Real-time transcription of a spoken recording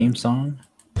theme song.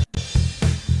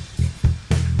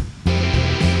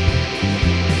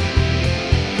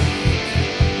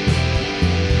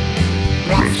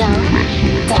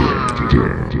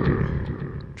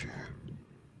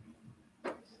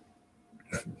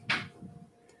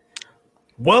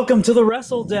 Welcome to the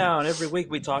Wrestledown. Every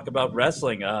week we talk about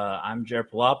wrestling. I'm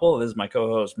Jared Palapal. This is my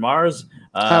co-host Mars.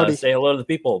 Howdy. Say hello to the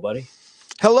people, buddy.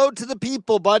 Hello to the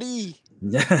people, buddy.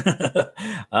 So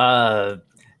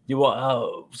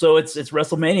it's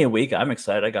Wrestlemania week. I'm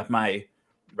excited. I got my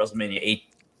WrestleMania 8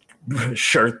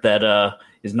 shirt that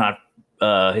is not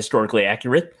historically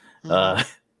accurate.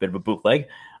 Bit of a bootleg.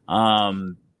 What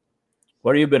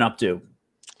have you been up to?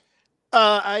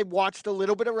 I watched a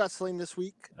little bit of wrestling this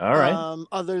week. All right.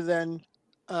 Other than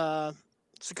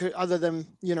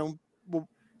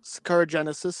Sakura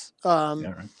Genesis.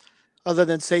 Right. Other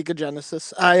than Sega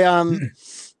Genesis,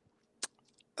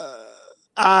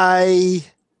 I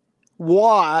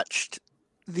watched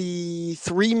the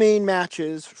 3 main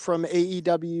matches from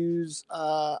AEW's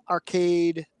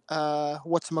arcade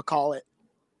whatchamacallit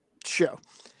show.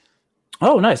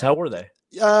 Oh, nice. How were they?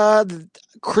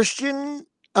 Christian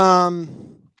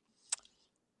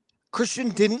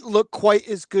didn't look quite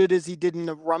as good as he did in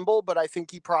the Rumble, but I think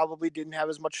he probably didn't have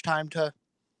as much time to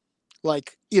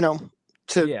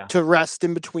rest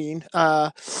in between.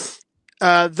 Though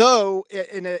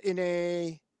in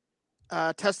a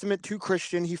testament to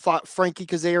Christian, he fought Frankie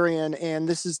Kazarian, and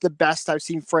this is the best I've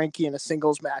seen Frankie in a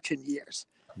singles match in years.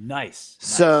 Nice.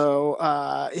 So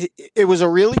it was a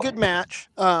really good match.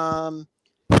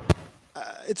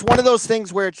 It's one of those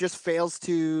things where it just fails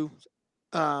to.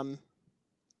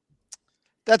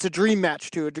 That's a dream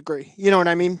match to a degree. You know what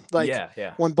I mean?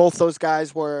 When both those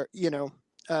guys were,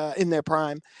 in their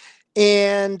prime.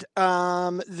 And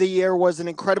there was an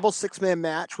incredible 6-man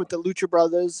match with the Lucha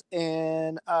Brothers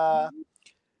and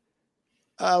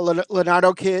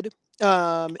Leonardo Kid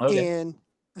in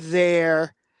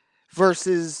there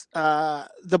versus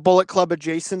the Bullet Club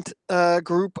adjacent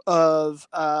group of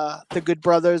the Good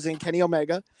Brothers and Kenny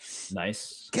Omega.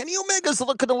 Nice. Kenny Omega's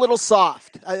looking a little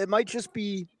soft. It might just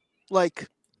be like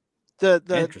the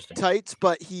tights,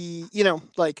 but he,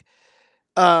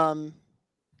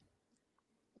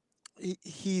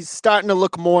 he's starting to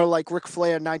look more like Ric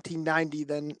Flair 1990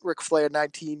 than Ric Flair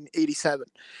 1987.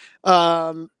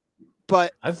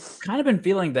 But I've kind of been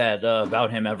feeling that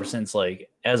about him ever since,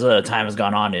 as time has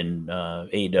gone on in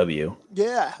AEW.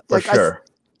 Yeah, for sure.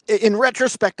 In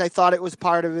retrospect, I thought it was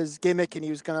part of his gimmick, and he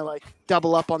was gonna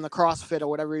double up on the CrossFit or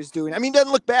whatever he's doing. I mean, it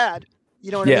doesn't look bad,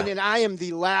 you know what I mean? And I am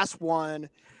the last one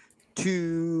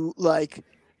to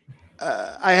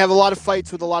I have a lot of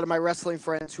fights with a lot of my wrestling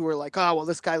friends who are like, oh, well,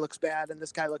 this guy looks bad and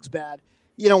this guy looks bad.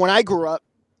 When I grew up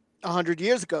 100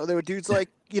 years ago, there were dudes like,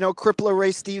 Crippler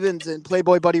Ray Stevens and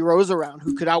Playboy Buddy Rose around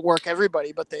who could outwork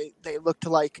everybody, but they looked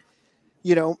like,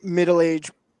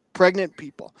 middle-aged pregnant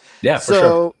people. Yeah, for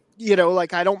sure.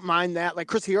 I don't mind that.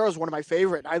 Chris Hero is one of my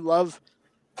favorite. I love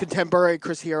contemporary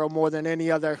Chris Hero more than any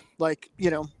other.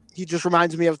 He just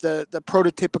reminds me of the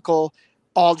prototypical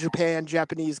all Japan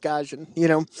Japanese guys, and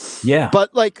yeah.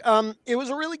 But it was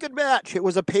a really good match. It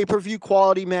was a pay-per-view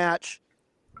quality match.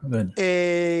 Good.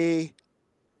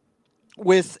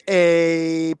 With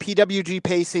a PWG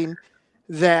pacing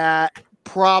that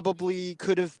probably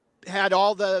could have had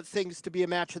all the things to be a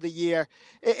match of the year.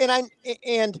 And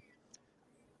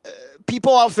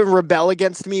people often rebel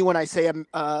against me when I say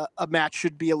a match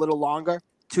should be a little longer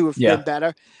to have been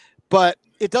better, but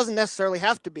it doesn't necessarily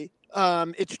have to be.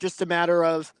 It's just a matter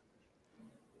of,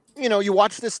 you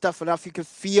watch this stuff enough, you can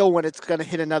feel when it's going to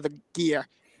hit another gear.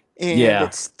 And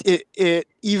it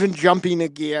even jumping a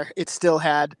gear, it still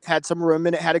had some room,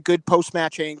 and it had a good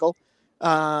post-match angle.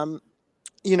 Kind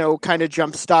of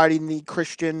jump starting the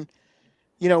Christian,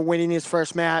 winning his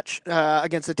first match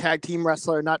against a tag team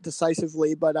wrestler, not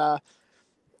decisively, but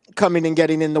coming and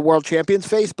getting in the world champion's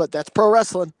face. But that's pro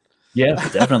wrestling. Yeah,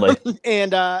 definitely.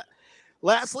 And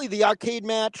lastly, the arcade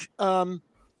match. I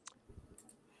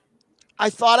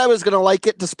thought I was going to like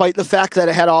it, despite the fact that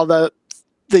it had all the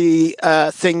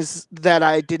things that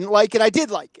I didn't like, and I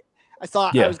did like it. I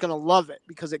thought I was going to love it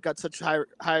because it got such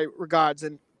high regards,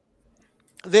 and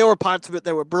there were parts of it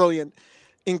that were brilliant,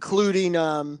 including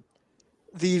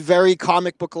the very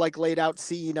comic book laid out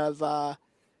scene of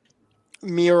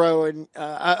Miro and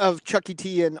of Chucky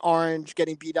T and Orange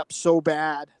getting beat up so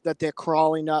bad that they're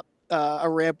crawling up a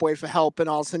rampway for help, and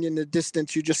all of a sudden in the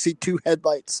distance you just see 2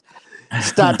 headlights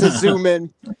start to zoom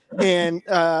in, and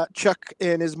Chuck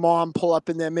and his mom pull up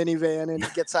in their minivan, and he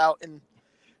gets out and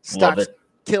starts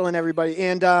killing everybody.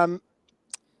 And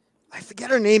I forget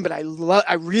her name, but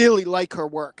I really like her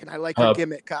work, and I like her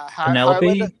gimmick.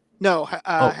 Penelope? No,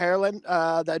 Oh. Harlan,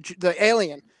 the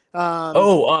alien.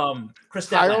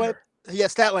 Chris Ireland. Statlander. Yeah,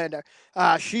 Statlander.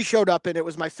 She showed up, and it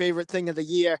was my favorite thing of the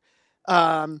year.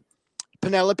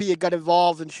 Penelope had got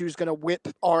involved, and she was going to whip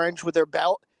Orange with her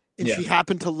belt, and Yeah. she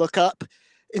happened to look up,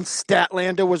 and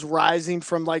Statlander was rising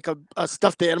from like a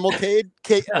stuffed animal crane,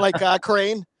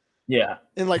 Yeah.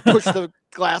 and like pushed the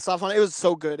glass off on it. It was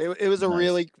so good. It was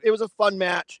a fun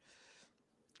match.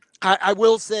 I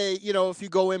will say, if you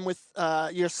go in with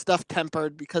your stuff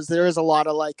tempered, because there is a lot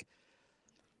of like,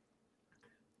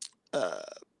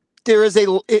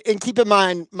 and keep in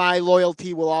mind, my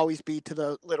loyalty will always be to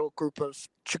the little group of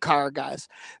Chikara guys.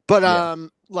 But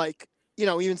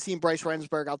even seeing Bryce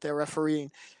Rensburg out there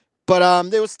refereeing, but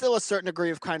there was still a certain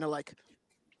degree of kind of like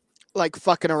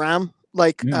fucking around.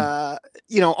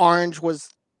 Orange was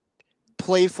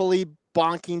playfully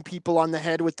bonking people on the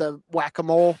head with the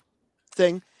whack-a-mole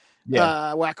thing.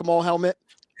 Whack-a-mole helmet.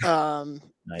 Nice.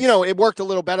 It worked a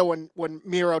little better when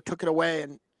Miro took it away,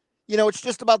 and it's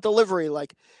just about delivery.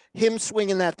 Like him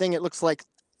swinging that thing, it looks like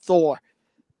Thor,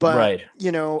 but right.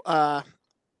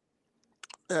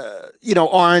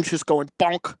 Orange just going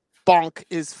bonk bonk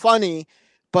is funny,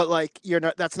 but like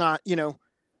that's not.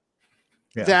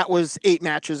 That was 8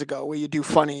 matches ago where you do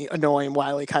funny, annoying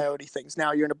Wile E. Coyote things.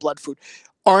 Now you're in a blood food.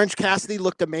 Orange Cassidy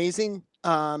looked amazing.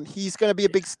 He's going to be a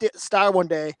big star one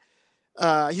day.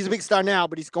 He's a big star now,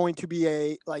 but he's going to be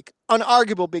a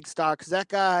unarguable big star because that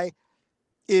guy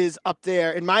is up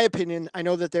there. In my opinion, I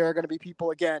know that there are going to be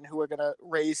people again who are going to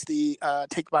raise the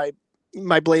take my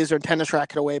blazer and tennis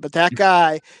racket away, but that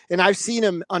guy, and I've seen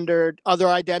him under other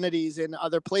identities in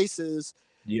other places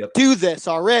do this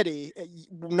already.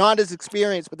 Not as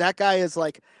experienced, but that guy is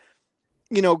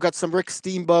got some Rick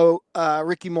Steamboat,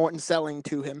 Ricky Morton selling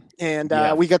to him, and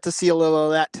we got to see a little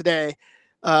of that today.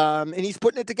 And he's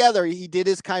putting it together. He did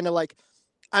his kind of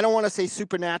I don't want to say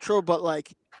supernatural, but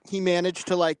he managed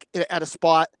to at a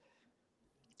spot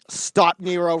stop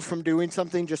Nero from doing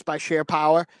something just by sheer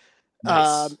power.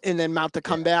 Nice. And then mount the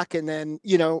comeback, and then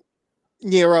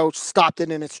Nero stopped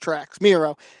it in its tracks.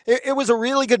 It was a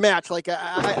really good match.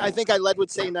 I think I led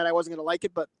with saying that I wasn't going to like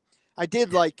it, but I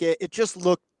did like it. It just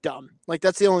looked dumb.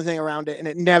 That's the only thing around it, and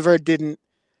it never didn't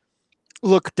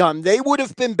look dumb. They would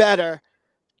have been better,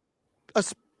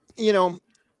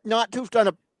 not to have done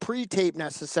a pre-tape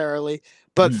necessarily,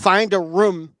 but find a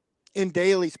room in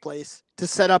Daly's place to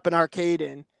set up an arcade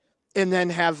in, and then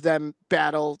have them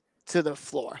battle to the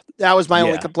floor. That was my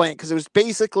only complaint, because it was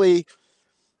basically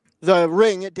the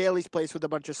ring at Daly's place with a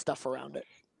bunch of stuff around it.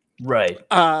 Right.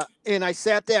 And I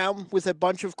sat down with a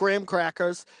bunch of graham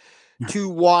crackers to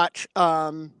watch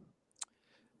the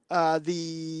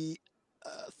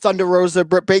Thunder Rosa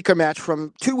Britt Baker match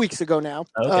from 2 weeks ago now.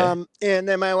 Okay. And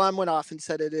then my alarm went off and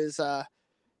said it is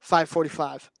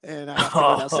 5:45, and I have to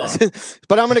go downstairs.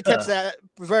 But I'm going to catch that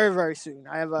very, very soon.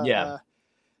 I have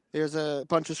there's a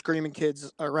bunch of screaming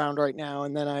kids around right now,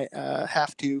 and then I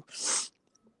have to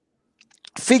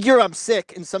figure I'm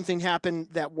sick and something happened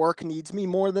that work needs me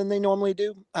more than they normally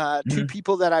do. 2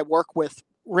 people that I work with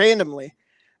randomly,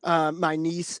 my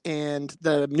niece and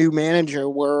the new manager,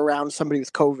 were around somebody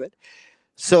with COVID.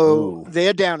 So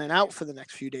they're down and out for the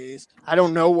next few days. I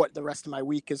don't know what the rest of my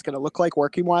week is going to look like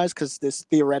working wise, because this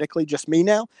theoretically just me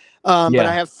now. But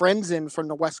I have friends in from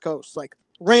the West Coast,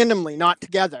 randomly, not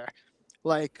together.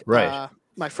 My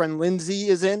friend Lindsay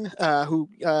is in, who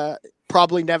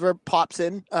probably never pops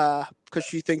in because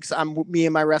she thinks me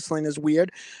and my wrestling is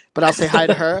weird, but I'll say hi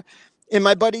to her. And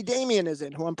my buddy Damien is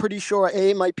in, who I'm pretty sure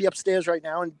A, might be upstairs right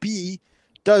now, and B,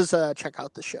 does check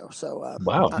out the show. So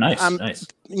wow, nice. I'm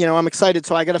excited.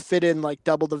 So I got to fit in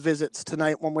double the visits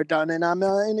tonight when we're done, and I'm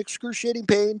in excruciating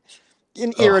pain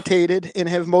and irritated, and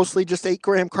have mostly just 8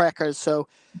 graham crackers. So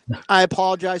I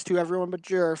apologize to everyone but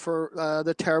Jer for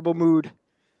the terrible mood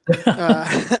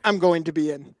I'm going to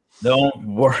be in.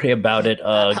 Don't worry about it.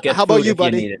 How about you,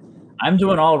 buddy? You I'm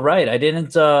doing all right. I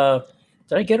didn't.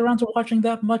 Did I get around to watching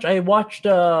that much? I watched.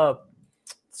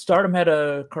 Stardom had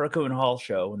a Korakuen Hall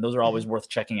show, and those are always worth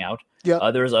checking out. Yeah.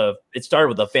 It started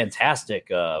with a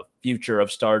fantastic Future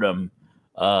of Stardom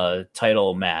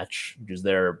title match, which is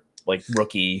their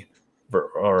rookie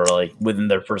or within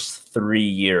their first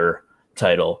 3-year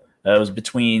title. It was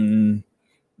between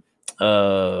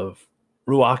Ruaka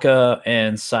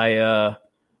and Saya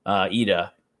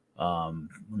Ida. Let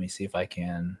me see if I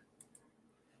can.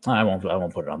 I won't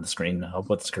put it on the screen. I'll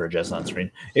put the Courageous on the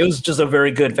screen. It was just a very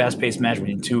good, fast-paced match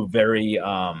between 2 very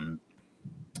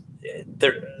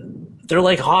they're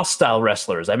like hostile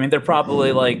wrestlers. I mean, they're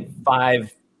probably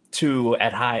 5'2"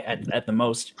 at the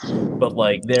most, but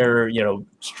they're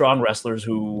strong wrestlers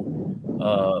who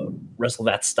wrestle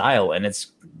that style, and it's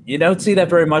you don't see that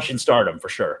very much in Stardom for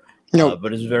sure. No.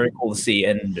 But it's very cool to see,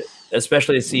 and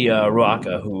especially to see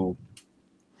Ruaka, who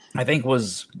I think she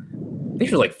was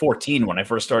like 14 when I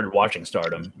first started watching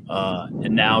Stardom,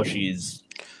 and now she's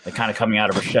like kind of coming out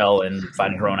of her shell and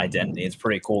finding her own identity. It's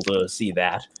pretty cool to see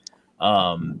that.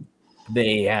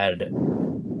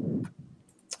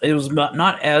 It was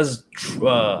not as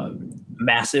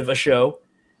massive a show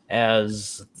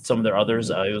as some of their others.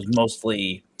 It was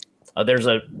mostly there's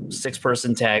a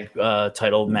 6-person tag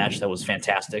title match that was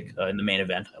fantastic in the main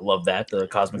event. I love that. The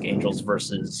Cosmic Angels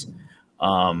versus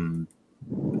who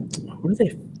do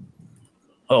they?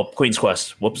 Oh, Queen's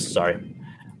Quest. Whoops, sorry.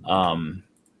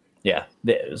 Yeah,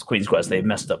 it was Queen's Quest. They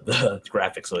messed up the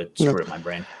graphics, so it screwed up my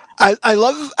brain. I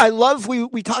love.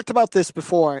 We talked about this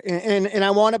before, and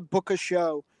I want to book a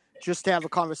show just to have a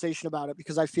conversation about it,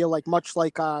 because I feel like much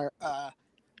like our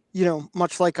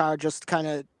just kind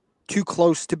of too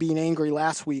close to being angry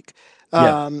last week,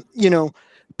 but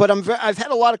I've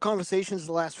had a lot of conversations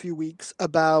the last few weeks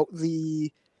about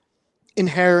the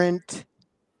inherent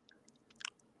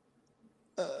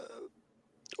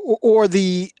or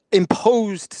the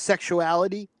imposed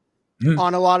sexuality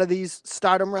on a lot of these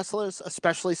Stardom wrestlers,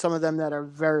 especially some of them that are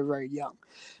very, very young.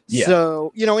 Yeah.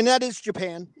 So, and that is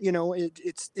Japan.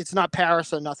 It's not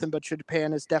Paris or nothing, but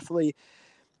Japan is definitely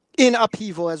in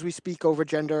upheaval as we speak over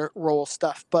gender role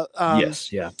stuff. But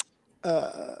yes, yeah.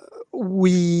 I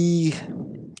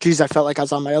felt like I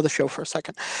was on my other show for a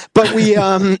second. But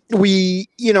it's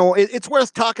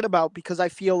worth talking about, because I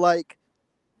feel like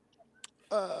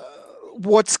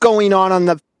what's going on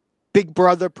the Big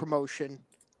Brother promotion,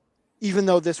 even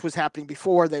though this was happening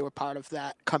before they were part of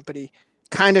that company,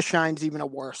 kind of shines even a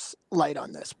worse light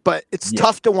on this. But it's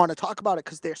tough to want to talk about it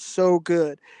because they're so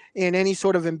good. And any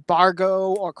sort of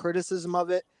embargo or criticism of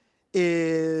it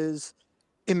is,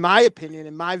 in my opinion,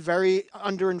 in my very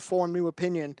underinformed new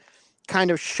opinion,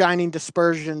 kind of shining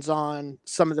dispersions on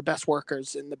some of the best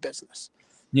workers in the business.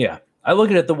 Yeah. I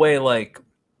look at it the way, like,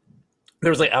 there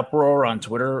was like uproar on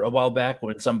Twitter a while back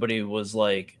when somebody was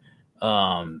like,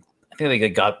 I think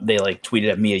they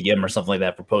tweeted at Mia Yim or something like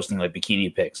that for posting like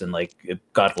bikini pics, and like it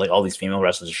got like all these female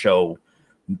wrestlers to show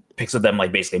pics of them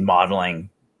like basically modeling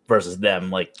versus them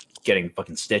like getting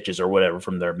fucking stitches or whatever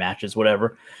from their matches,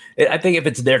 whatever. I think if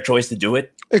it's their choice to do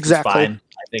it, exactly, it's fine.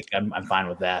 I think I'm fine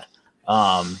with that.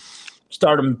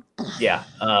 Stardom, yeah.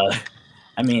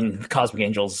 I mean, Cosmic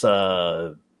Angels.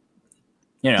 That's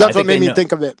what made me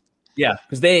think of it. Yeah,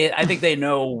 because I think they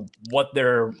know what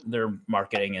they're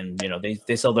marketing, and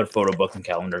they sell their photo books and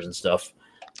calendars and stuff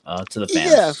to the fans.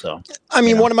 Yeah. So I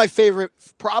mean, one of my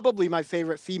probably my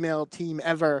favorite female team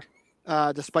ever,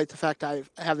 despite the fact I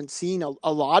haven't seen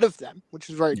a lot of them, which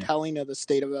is very telling of the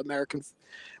state of American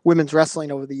women's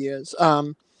wrestling over the years.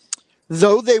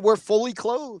 Though they were fully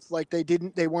clothed, like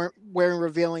they weren't wearing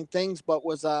revealing things, but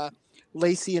was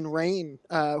Lacey and Rain,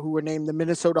 who were named the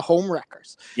Minnesota Home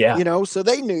Wreckers. Yeah, so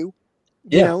they knew.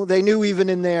 They knew even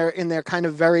in their kind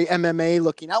of very MMA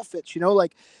looking outfits,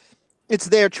 like it's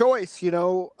their choice,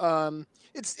 it's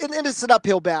an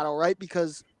uphill battle, right?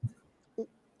 Because,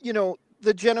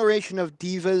 the generation of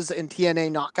divas and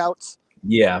TNA knockouts.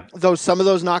 Yeah. Some of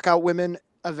those knockout women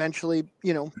eventually,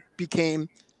 became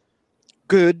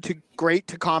good to great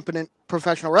to competent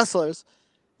professional wrestlers.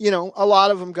 A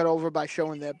lot of them got over by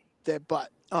showing their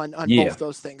butt on both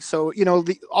those things. So,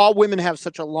 all women have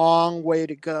such a long way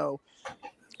to go.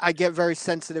 I get very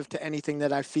sensitive to anything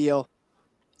that I feel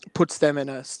puts them in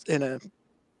a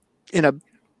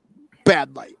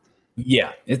bad light.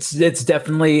 Yeah, it's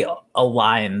definitely a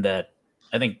line that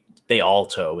I think they all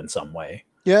toe in some way.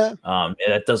 Yeah.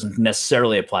 That doesn't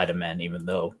necessarily apply to men, even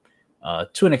though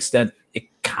to an extent it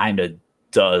kind of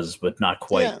does, but not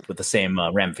quite with the same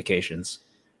ramifications.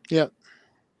 Yeah.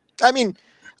 I mean,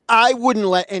 I wouldn't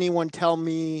let anyone tell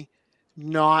me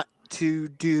not to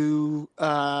do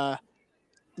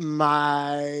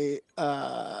my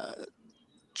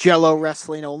Jello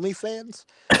wrestling OnlyFans.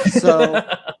 So,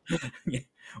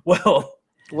 well,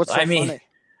 what's so funny?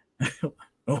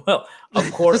 Well,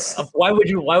 of course. Why would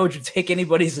you take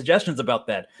anybody's suggestions about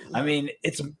that? I mean,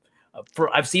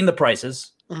 I've seen the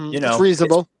prices. Mm-hmm. It's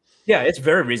reasonable. It's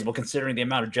very reasonable considering the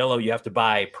amount of Jello you have to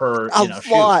buy per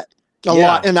lot,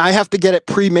 and I have to get it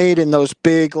pre-made in those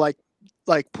big like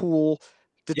pool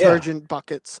detergent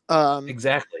buckets.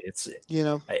 Exactly. It's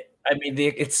I mean,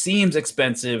 it seems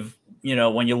expensive,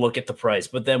 when you look at the price,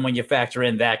 but then when you factor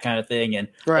in that kind of thing and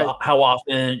how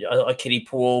often a kiddie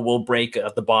pool will break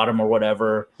at the bottom or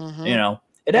whatever,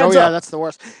 it adds up. That's the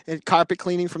worst. And carpet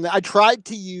cleaning from there. I tried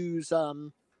to use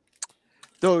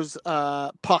those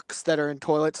pucks that are in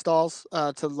toilet stalls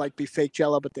to like be fake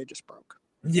Jello, but they just broke.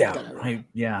 Yeah, Right.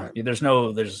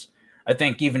 There's. I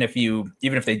think even if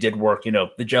they did work,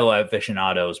 the Jello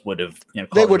aficionados would have, They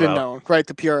called would her have out. known, right?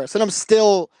 The purists, and I'm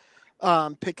still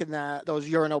picking those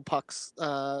urinal pucks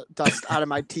dust out of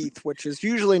my teeth, which is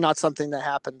usually not something that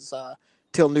happens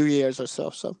till New Year's or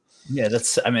so. So Yeah,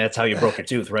 that's how you broke your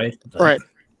tooth, right? right.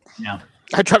 Yeah.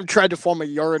 I tried to form a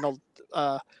urinal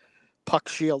puck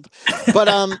shield, but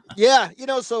yeah,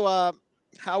 so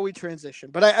how we transition.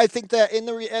 But I think that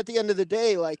at the end of the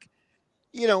day, like,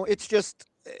 it's just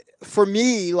for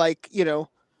me, like,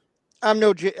 I'm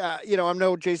no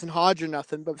Jason Hodge or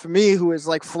nothing, but for me, who is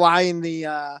like flying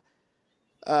the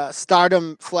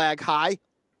Stardom flag high,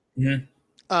 Mhm.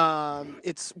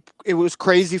 it was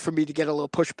crazy for me to get a little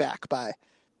pushback by,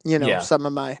 Yeah. some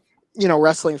of my,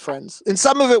 wrestling friends, and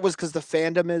some of it was because the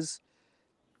fandom is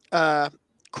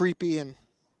creepy and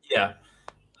Yeah.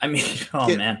 I mean,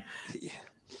 man.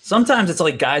 Sometimes it's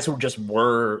like guys who just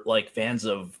were like fans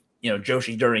of,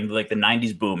 Joshi during like the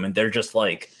 90s boom, and they're just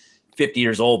like 50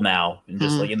 years old now and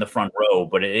just like in the front row.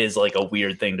 But it is like a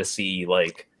weird thing to see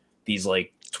like these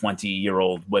like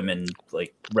 20-year-old women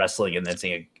like wrestling, and then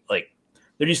seeing like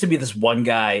there used to be this one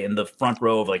guy in the front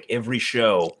row of like every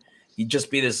show. He'd just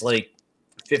be this like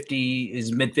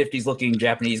mid-50s looking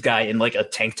Japanese guy in like a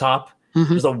tank top,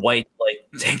 just a white like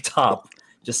tank top,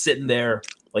 just sitting there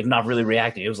like not really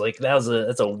reacting. It was like that's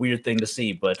a weird thing to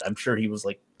see, but I'm sure he was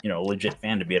like, a legit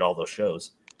fan to be at all those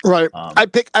shows. Right. I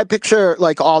picture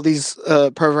like all these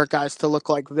pervert guys to look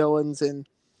like villains in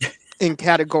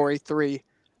category 3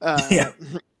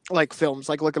 like films,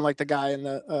 like looking like the guy in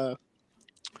the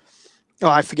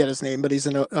I forget his name, but he's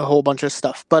in a whole bunch of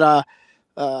stuff. But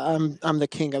I'm the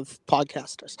king of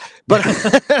podcasters. But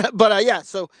but yeah,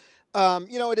 so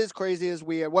it is crazy, it's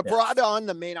weird. What brought on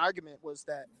the main argument was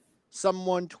that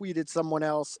someone tweeted someone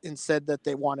else and said that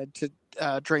they wanted to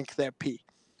drink their pee.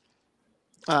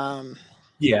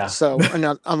 Yeah. So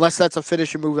unless that's a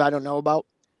finishing move I don't know about.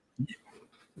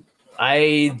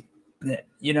 They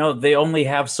only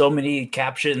have so many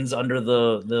captions under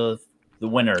the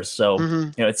winners, so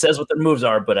it says what their moves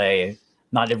are, but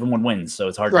not everyone wins, so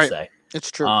it's hard to say.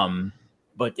 It's true.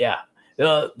 But yeah.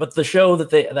 But the show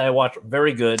that I watched,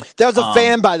 very good. That was a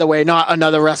fan, by the way, not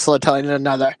another wrestler telling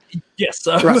another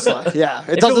wrestler. Yeah,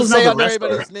 it doesn't say under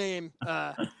anybody's name.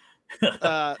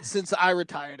 Since I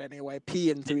retired anyway,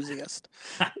 pee enthusiast.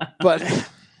 But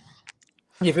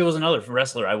if it was another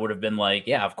wrestler, I would have been like,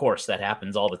 yeah, of course, that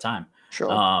happens all the time. Sure.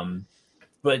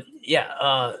 But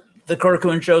yeah, the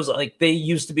Korakuen shows, like, they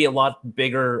used to be a lot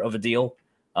bigger of a deal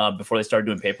before they started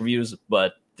doing pay-per-views,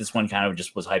 but this one kind of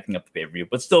just was hyping up the pay-per-view,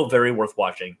 but still very worth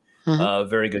watching.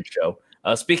 Very good show.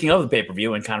 Speaking of the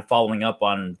pay-per-view and kind of following up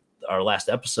on our last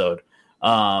episode,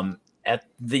 at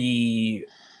the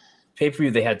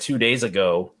pay-per-view they had 2 days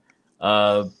ago,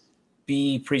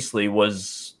 B. Priestley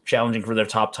was challenging for their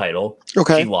top title.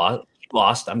 Okay. She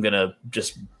lost. I'm going to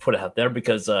just put it out there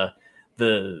because what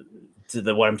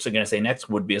I'm going to say next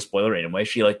would be a spoiler anyway.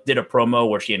 She did a promo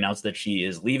where she announced that she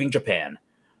is leaving Japan,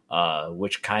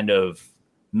 which kind of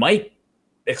might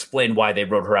explain why they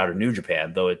wrote her out of New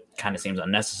Japan, though it kind of seems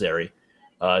unnecessary,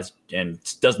 and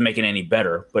doesn't make it any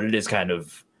better. But it is kind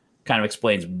of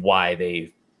explains why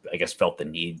they, I guess, felt the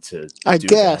need to. I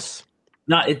guess.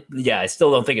 I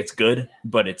still don't think it's good,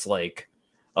 but it's like,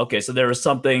 okay, so there was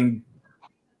something,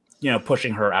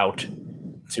 pushing her out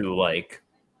to I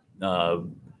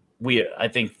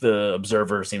think the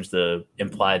Observer seems to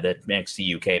imply that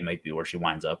NXT UK might be where she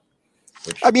winds up.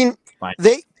 I mean,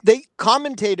 they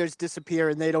commentators disappear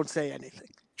and they don't say anything.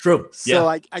 True. So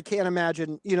I can't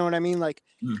imagine, you know what I mean? Like,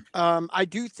 I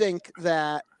do think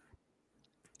that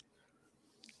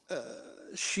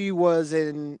she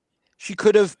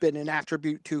could have been an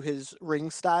attribute to his ring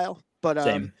style, but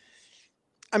Same.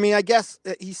 I mean, I guess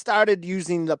he started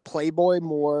using the Playboy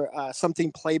more,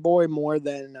 something Playboy more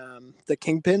than the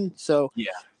Kingpin. So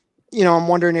yeah, I'm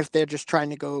wondering if they're just trying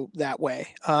to go that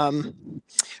way.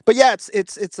 But yeah,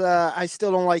 it's I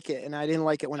still don't like it, and I didn't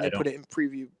like it when they put it in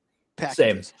preview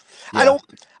packages. Same. Yeah.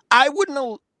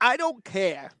 I don't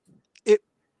care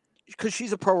because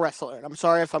she's a pro wrestler, and I'm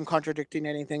sorry if I'm contradicting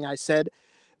anything I said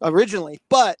originally,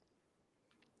 but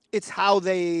it's how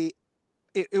it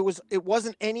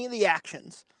wasn't any of the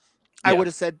actions. I would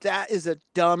have said that is a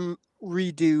dumb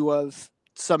redo of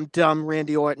some dumb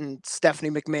Randy Orton, Stephanie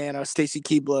McMahon, or Stacy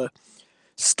Keibler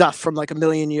stuff from like a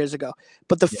million years ago.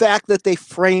 But the fact that they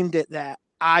framed it that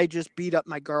I just beat up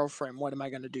my girlfriend, what am I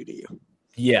going to do to you?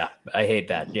 Yeah, I hate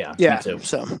that. Yeah, me too.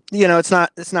 So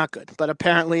it's not good. But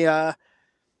apparently,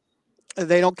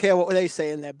 they don't care what they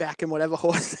say, and they're backing whatever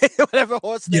horse they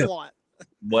want.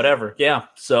 Whatever. Yeah.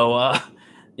 So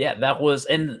Yeah, that was,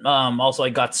 and also I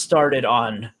got started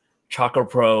on Choco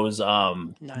Pro's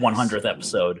 100th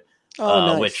episode,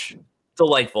 Nice. which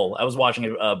delightful. I was watching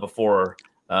it before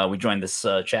we joined this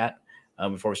chat,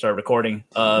 before we started recording.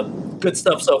 Good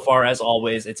stuff so far, as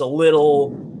always. It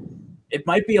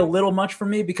might be a little much for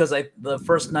me because the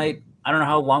first night, I don't know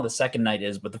how long the second night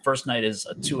is, but the first night is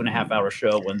a 2.5-hour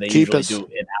show when they usually do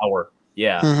an hour.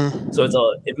 Yeah,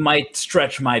 so it might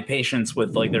stretch my patience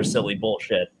with like their silly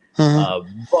bullshit.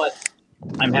 But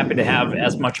I'm happy to have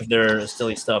as much of their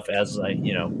silly stuff as I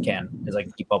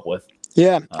can keep up with.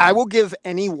 Yeah, I will give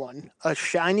anyone a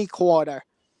shiny quarter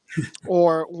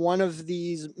or one of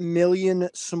these million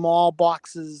small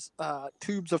boxes,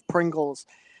 tubes of Pringles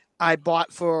I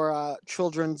bought for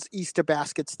children's Easter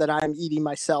baskets that I'm eating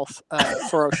myself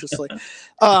ferociously,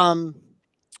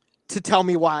 to tell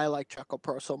me why I like Choco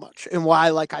Pro so much and why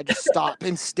I just stop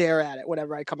and stare at it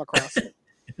whenever I come across it.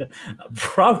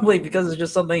 Probably because it's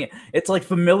just something. It's like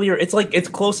familiar. It's like it's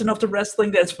close enough to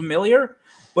wrestling that it's familiar,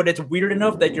 but it's weird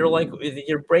enough that you're like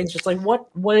your brain's just like, what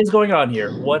is going on here?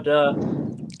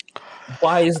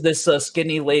 Why is this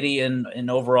skinny lady in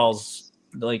overalls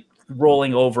like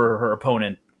rolling over her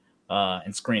opponent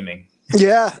and screaming?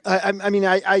 Yeah, I mean,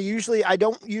 I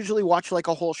don't usually watch like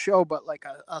a whole show, but like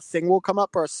a thing will come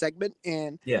up or a segment,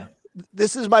 and yeah,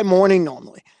 this is my morning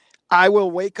normally. I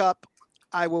will wake up,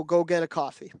 I will go get a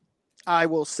coffee, I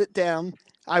will sit down,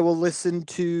 I will listen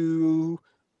to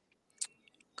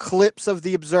clips of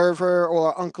The Observer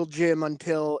or Uncle Jim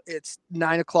until it's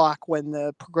 9:00 when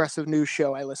the progressive news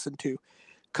show I listen to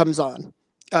comes on.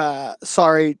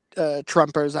 Sorry,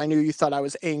 Trumpers. I knew you thought I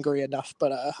was angry enough,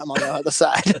 but I'm on the other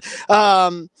side.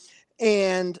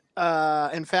 And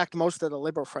in fact, most of the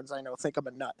liberal friends I know think I'm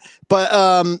a nut. But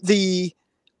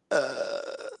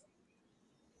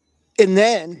and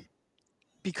then,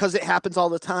 because it happens all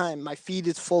the time, my feed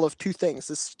is full of two things: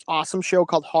 this awesome show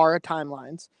called Horror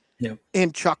Timelines,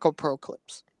 and Choco Pro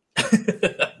clips.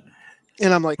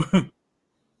 And I'm like,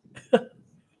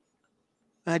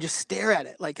 and I just stare at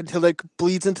it until it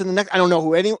bleeds into the next. I don't know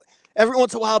who every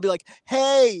once in a while I'll be like,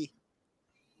 hey.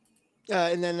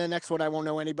 And then the next one, I won't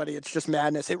know anybody. It's just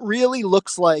madness. It really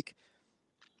looks like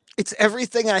it's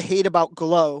everything I hate about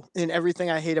Glow and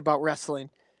everything I hate about wrestling.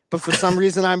 But for some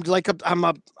reason, I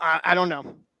don't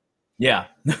know. Yeah.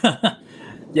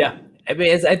 Yeah. I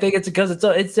mean, I think it's because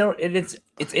it's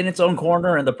in its own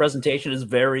corner, and the presentation is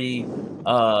very,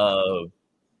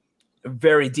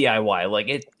 very DIY.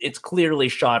 Like it's clearly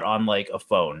shot on like a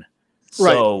phone,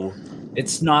 so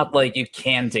it's not like you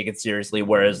can take it seriously.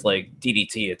 Whereas like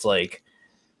DDT, it's like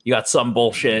you got some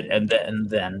bullshit, and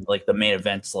then like the main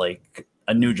event's like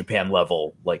a New Japan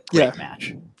level like great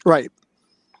match. Right.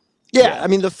 Yeah, I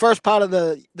mean the first part of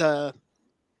the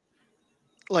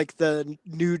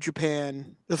New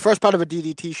Japan, the first part of a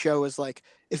DDT show is like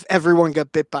if everyone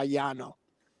got bit by Yano.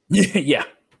 Yeah.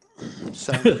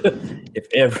 So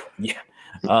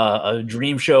a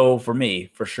dream show for me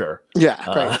for sure. Yeah,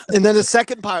 great. And then the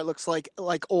second part looks like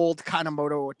old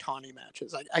Kanemoto Otani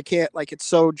matches. I can't it's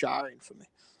so jarring for me.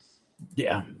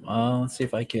 Yeah. Let's see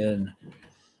if I can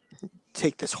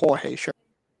take this Jorge shirt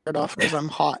off because I'm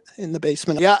hot in the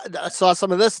basement. Yeah, I saw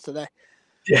some of this today.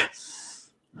 Yeah.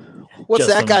 What's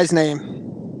that guy's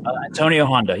name? Antonio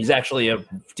Honda. He's actually a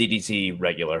DDT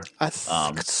regular. I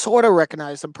sort of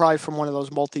recognize him probably from one of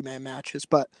those multi-man matches,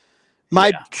 but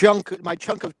my chunk of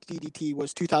DDT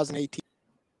was 2018,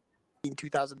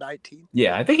 2019.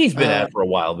 Yeah, I think he's been at it for a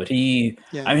while, but I mean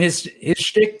his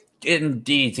shtick in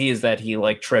DDT is that he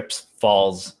like trips,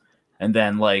 falls, and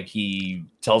then like he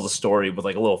tells a story with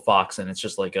like a little fox, and it's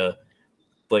just like a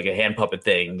hand puppet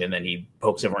thing, and then he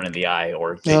pokes everyone in the eye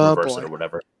or reverse it or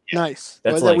whatever. Yeah. Nice.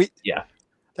 That's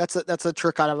That's a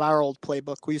trick out of our old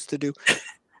playbook we used to do.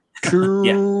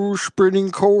 Two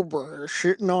spinning cobra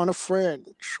shitting on a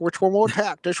French. Which one will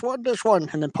attack? This one,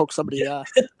 and then poke somebody.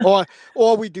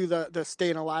 Or we do the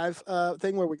staying alive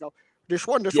thing where we go this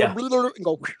one, and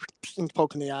go and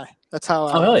poke in the eye. That's how.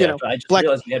 I just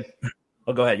realized we had.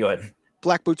 Oh, go ahead.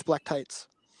 Black boots, black tights.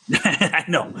 I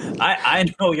know. I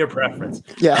know your preference.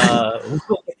 Yeah.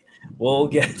 We'll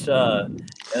get.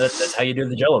 That's how you do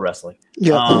the Jello wrestling.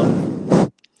 Yeah.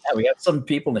 We got some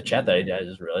people in the chat that I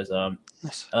just realized.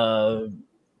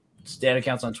 Stan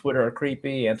accounts on Twitter are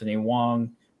creepy. Anthony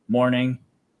Wong, morning.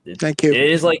 Thank you.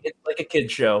 It's like a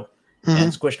kid show. Mm-hmm.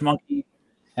 And Squished Monkey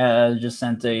has just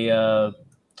sent a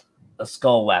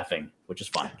skull laughing, which is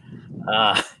fine.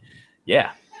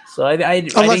 Yeah. So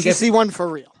unless you see one for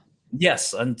real.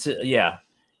 Yes.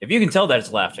 If you can tell that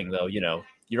it's laughing, though,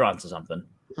 you're onto something.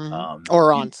 Mm-hmm.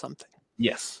 Or on something.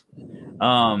 Yes.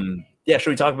 Should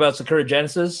we talk about Sakura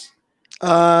Genesis?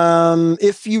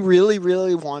 If you really,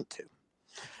 really want to.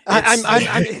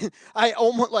 I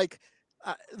almost like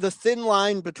the thin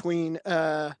line between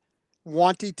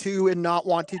wanting to and not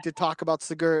wanting to talk about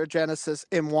Segura Genesis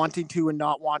and wanting to and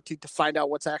not wanting to find out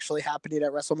what's actually happening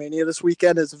at WrestleMania this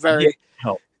weekend is very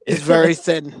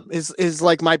thin. Is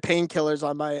like my painkillers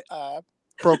on my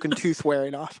broken tooth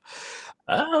wearing off.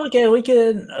 Okay, we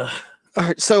can. All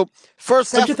right, so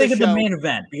first half. What'd you think of the main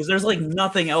event? Because there's like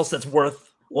nothing else that's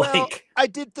worth like. I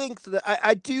did think that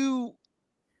I do.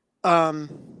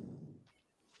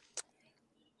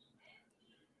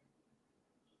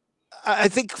 I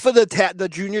think for the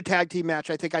junior tag team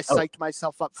match, I think I psyched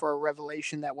myself up for a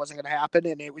revelation that wasn't going to happen,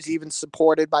 and it was even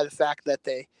supported by the fact that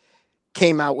they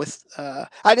came out with.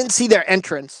 I didn't see their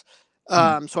entrance,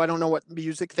 so I don't know what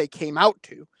music they came out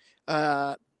to,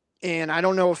 and I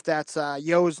don't know if that's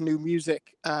Yo's new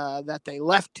music that they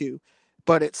left to,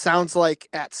 but it sounds like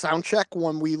at soundcheck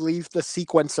when we leave the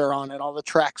sequencer on and all the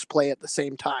tracks play at the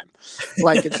same time,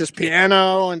 like it's just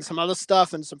piano and some other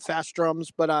stuff and some fast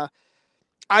drums, but.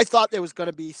 I thought there was going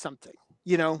to be something,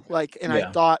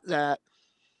 I thought that,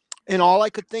 and all I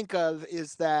could think of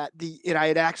is that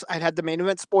I'd had the main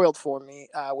event spoiled for me,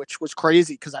 which was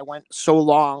crazy because I went so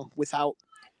long without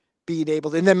being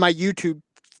able to, and then my YouTube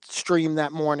stream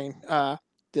that morning,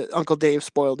 Uncle Dave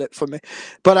spoiled it for me,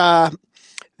 but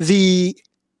the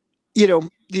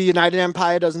United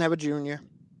Empire doesn't have a junior,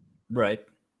 right?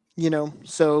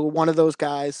 So one of those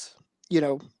guys,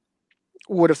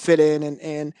 would have fit in,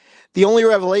 and the only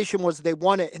revelation was they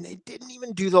won it, and they didn't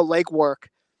even do the legwork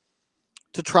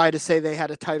to try to say they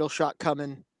had a title shot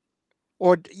coming,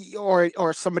 or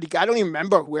somebody, I don't even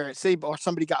remember where it said, or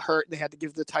somebody got hurt and they had to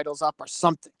give the titles up or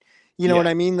something. You know what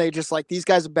I mean? They just like, these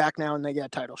guys are back now and they get a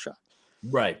title shot.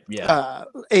 Right. Yeah.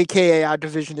 AKA our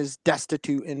division is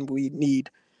destitute and we need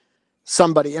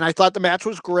somebody. And I thought the match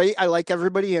was great. I like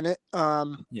everybody in it.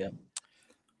 Yeah.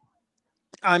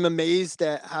 I'm amazed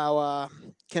at how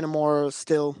Kinemura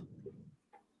still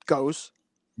goes.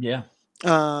 Yeah.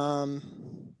 I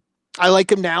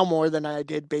like him now more than I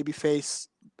did babyface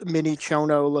mini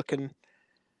Chono looking.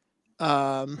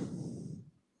 Wow.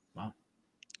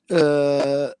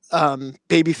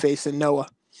 Babyface and Noah.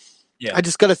 Yeah. I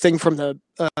just got a thing from it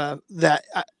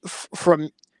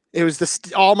was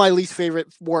all my least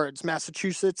favorite words: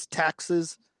 Massachusetts,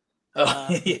 taxes,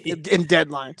 and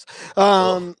deadlines.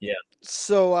 Yeah.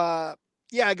 So I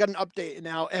got an update and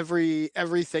now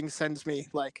everything sends me,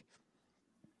 like,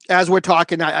 as we're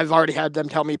talking, I've already had them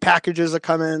tell me packages are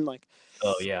coming. Like,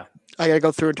 oh yeah, I gotta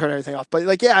go through and turn everything off. But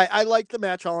like, I like the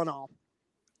match all in all.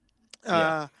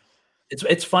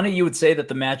 It's funny you would say that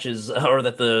the match is, or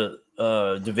that the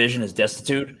division is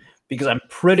destitute, because I'm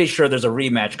pretty sure there's a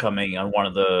rematch coming on one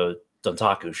of the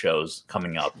Dontaku shows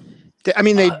coming up. I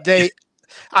mean,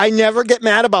 I never get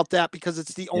mad about that because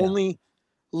it's the only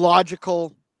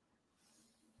logical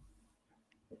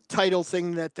title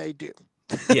thing that they do.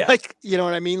 Yeah. Like, you know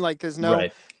what I mean? Like, there's no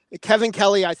Kevin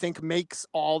Kelly, I think, makes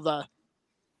all the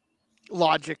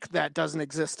logic that doesn't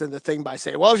exist in the thing by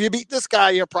saying, well, if you beat this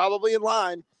guy, you're probably in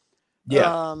line.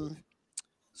 Yeah.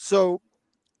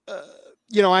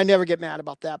 I never get mad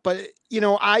about that. But,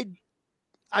 I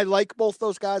like both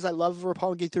those guys. I love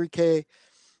Roppongi 3K.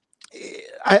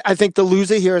 I think the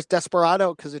loser here is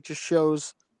Desperado because it just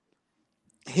shows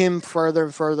him further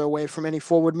and further away from any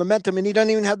forward momentum, and he doesn't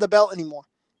even have the belt anymore.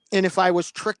 And if I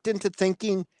was tricked into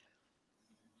thinking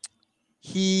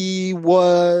he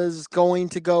was going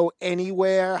to go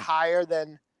anywhere higher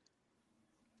than,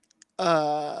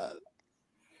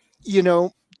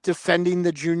 defending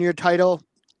the junior title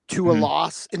to a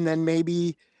loss, and then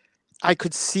maybe I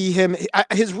could see him,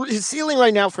 his ceiling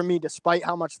right now for me, despite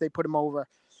how much they put him over,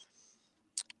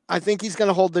 I think he's going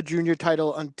to hold the junior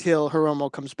title until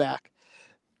Hiromu comes back.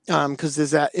 Because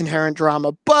there's that inherent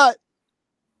drama. But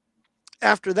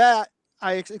after that,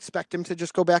 I expect him to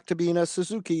just go back to being a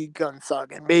Suzuki gun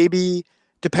thug. And maybe,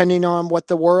 depending on what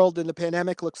the world and the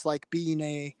pandemic looks like,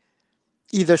 being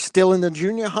either still in the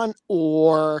junior hunt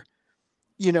or,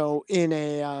 in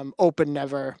a open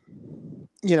never,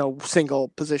 single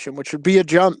position, which would be a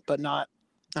jump, but not,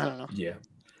 I don't know. Yeah.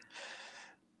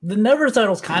 The Never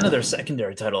title is kind of their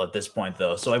secondary title at this point,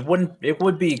 though. So it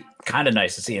would be kind of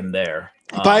nice to see him there.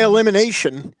 By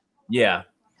elimination. Yeah.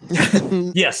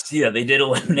 Yes. Yeah. They did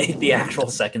eliminate the actual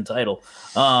second title.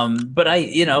 But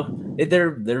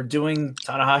they're doing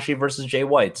Tanahashi versus Jay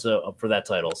White for that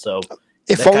title. So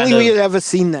if only we had ever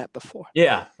seen that before.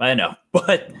 Yeah, I know.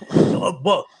 But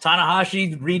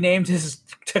Tanahashi renamed his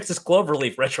Texas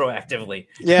Cloverleaf retroactively.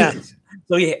 Yeah.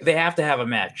 So they have to have a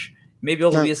match. Maybe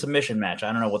it'll be a submission match.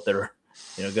 I don't know what they're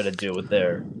going to do with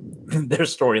their their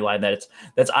storyline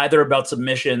that's either about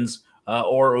submissions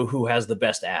or who has the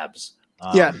best abs.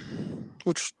 Yeah,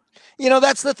 which,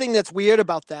 that's the thing that's weird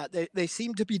about that. They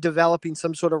seem to be developing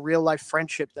some sort of real life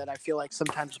friendship that I feel like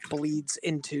sometimes bleeds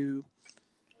into.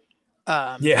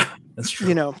 Yeah, that's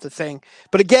true. The thing.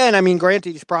 But again, I mean,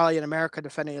 granted, he's probably in America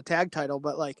defending a tag title,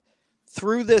 but like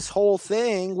through this whole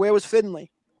thing, where was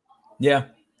Finley? Yeah.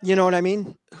 You know what I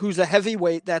mean? Who's a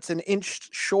heavyweight that's an inch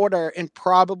shorter and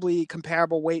probably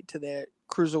comparable weight to the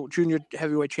cruiser junior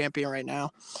heavyweight champion right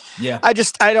now. Yeah. I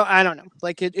don't know.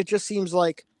 Like it just seems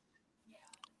like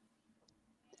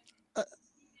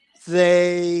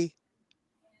and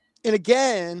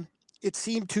again, it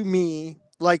seemed to me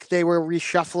like they were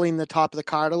reshuffling the top of the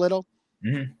card a little.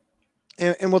 Mm-hmm.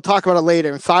 And we'll talk about it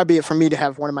later. And far be it for me to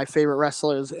have one of my favorite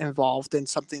wrestlers involved in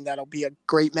something that'll be a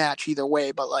great match either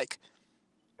way. But like,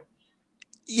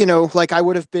 like I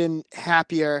would have been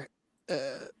happier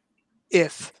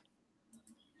if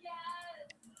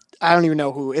I don't even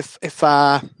know who, if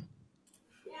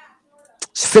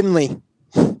Finley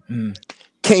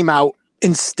came out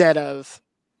instead of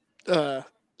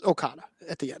Okada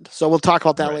at the end. So we'll talk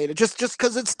about that later. Just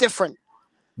because it's different.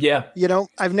 Yeah.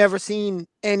 I've never seen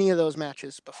any of those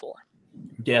matches before.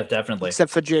 Yeah, definitely.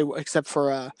 Except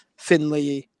for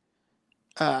Finley.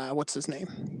 What's his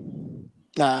name?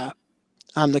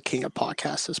 I'm the king of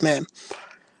podcasters, man.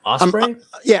 Ospreay?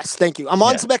 Yes, thank you. I'm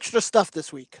on some extra stuff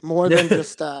this week, more than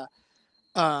just.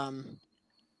 And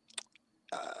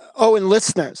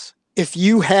listeners, if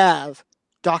you have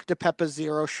Dr. Pepper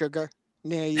Zero Sugar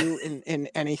near you in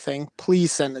anything,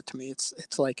 please send it to me.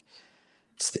 It's like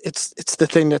it's the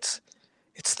thing it's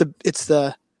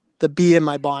the bee in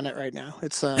my bonnet right now.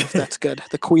 That's good.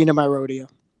 The queen of my rodeo.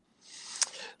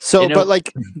 So, but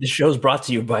like the show's brought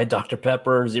to you by Dr.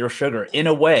 Pepper Zero Sugar in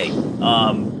a way,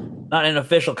 not in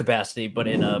official capacity, but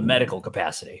in a medical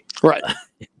capacity. Right.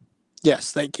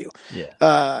 Yes. Thank you.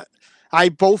 Yeah. I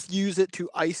both use it to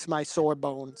ice my sore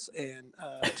bones and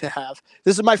to have.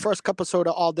 This is my first cup of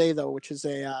soda all day though, which is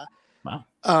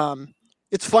wow.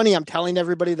 It's funny. I'm telling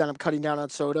everybody that I'm cutting down on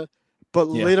soda, but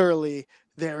literally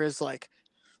there is like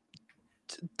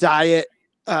diet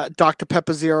Dr.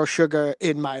 Pepper Zero Sugar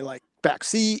in my like back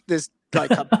seat. There's like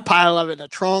a pile of it in the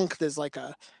trunk. There's like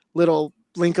a little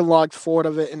Lincoln Logs Ford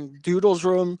of it in Doodle's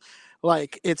room.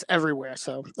 Like it's everywhere.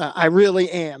 So I really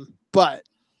am. But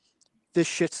this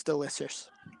shit's delicious.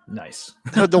 Nice.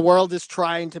 The world is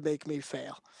trying to make me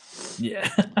fail. Yeah.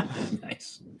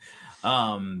 Nice.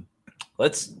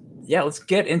 Let's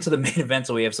get into the main event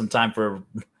so we have some time to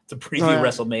preview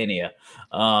WrestleMania.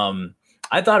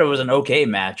 I thought it was an okay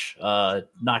match. Not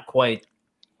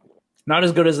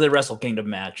as good as the Wrestle Kingdom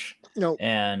match. No.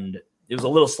 And it was a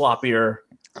little sloppier.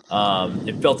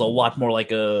 It felt a lot more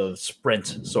like a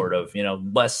sprint, sort of,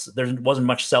 less, there wasn't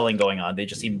much selling going on. They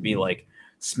just seemed to be like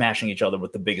smashing each other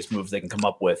with the biggest moves they can come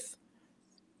up with.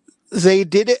 They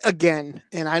did it again,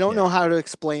 and I don't know how to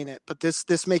explain it, but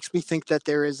this makes me think that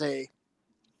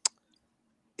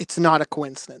it's not a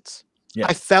coincidence. Yeah.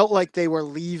 I felt like they were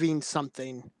leaving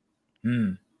something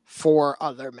for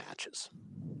other matches.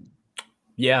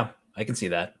 Yeah, I can see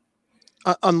that.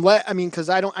 Because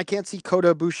I can't see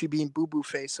Kota Ibushi being boo-boo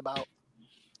face about.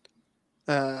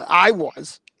 I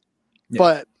was,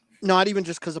 but not even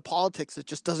just because of politics. It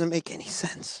just doesn't make any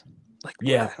sense. Like,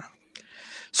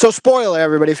 So, spoiler,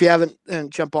 everybody, if you haven't,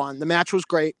 jump on. The match was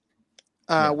great.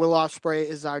 Will Ospreay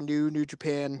is our New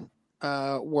Japan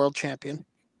world champion.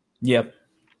 Yep.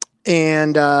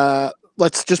 And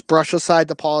let's just brush aside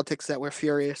the politics that we're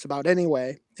furious about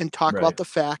anyway, and talk about the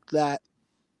fact that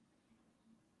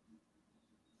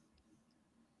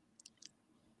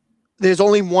there's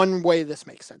only one way this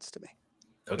makes sense to me.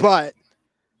 Okay. But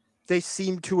they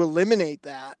seem to eliminate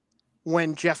that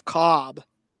when Jeff Cobb,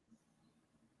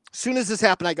 as soon as this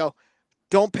happened, I go,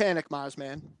 don't panic, Mars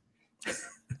Man.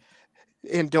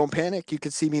 And don't panic. You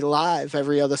can see me live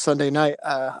every other Sunday night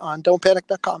on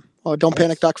don'tpanic.com or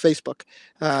don'tpanic.facebook,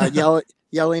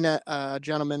 yelling at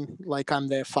gentlemen like I'm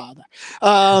their father.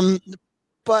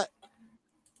 But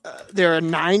there are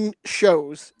 9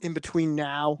 shows in between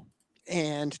now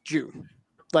and June.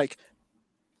 Like,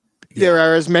 there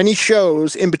are as many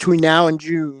shows in between now and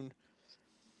June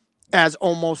as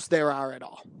almost there are at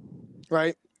all.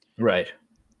 Right? Right.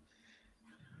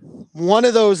 One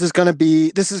of those is going to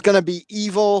be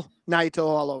evil Naito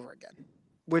all over again.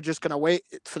 We're just going to wait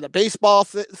for the baseball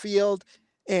field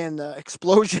and the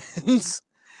explosions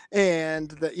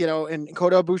and and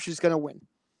Kota Ibushi is going to win.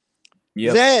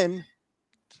 Yep. Then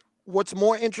what's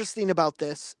more interesting about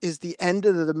this is the end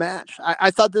of the match.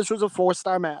 I thought this was a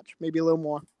 4-star match, maybe a little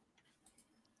more.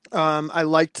 I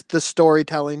liked the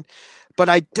storytelling, but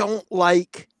I don't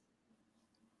like.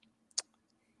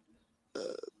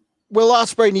 Will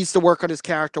Ospreay needs to work on his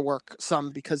character work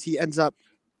some because he ends up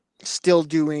still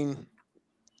doing.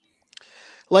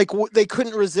 Like they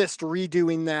couldn't resist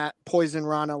redoing that Poison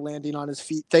Rana landing on his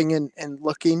feet thing and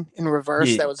looking in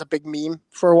reverse. Yeah. That was a big meme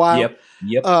for a while.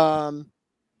 Yep.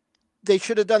 They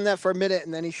should have done that for a minute,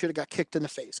 and then he should have got kicked in the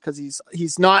face because he's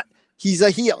a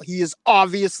heel. He is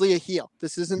obviously a heel.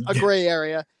 This isn't a gray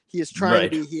area. He is trying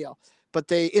to be a heel.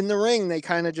 But in the ring, they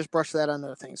kind of just brush that under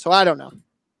the thing. So I don't know.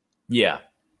 Yeah.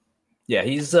 Yeah,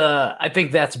 he's I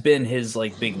think that's been his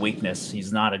like big weakness.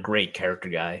 He's not a great character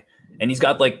guy. And he's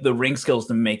got like the ring skills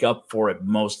to make up for it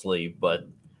mostly, but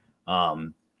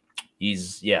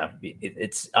it's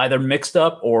either mixed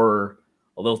up or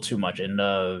a little too much. And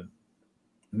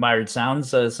Myred Sounds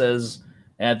says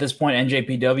at this point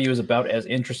NJPW is about as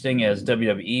interesting as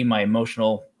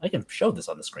WWE. I can show this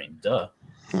on the screen. Duh.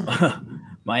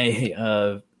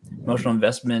 My emotional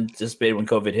investment dissipated when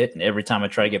COVID hit, and every time I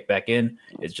try to get back in,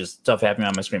 it's just stuff happening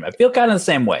on my screen. I feel kind of the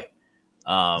same way.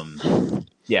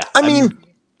 Yeah. I mean,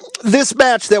 this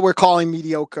match that we're calling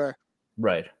mediocre.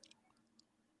 Right.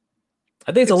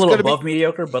 I think it's a little above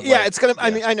mediocre, but yeah, it's going to, I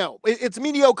mean, I know it's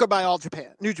mediocre by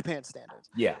New Japan standards.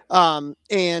 Yeah.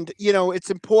 And it's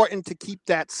important to keep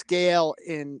that scale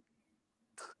in,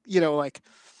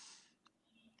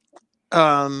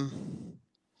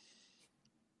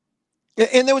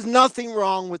 and there was nothing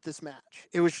wrong with this match.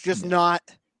 It was just not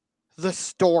the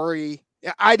story.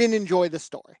 I didn't enjoy the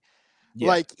story. Yeah.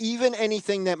 Like even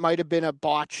anything that might have been a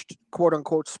botched quote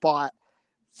unquote spot,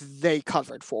 they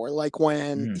covered for. Like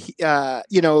when,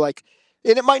 and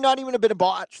it might not even have been a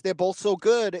botch. They're both so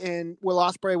good. And Will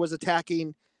Ospreay was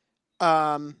attacking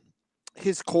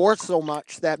his core so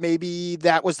much that maybe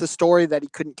that was the story that he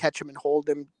couldn't catch him and hold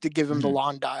him to give him the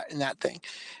lawn dart and that thing.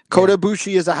 Kota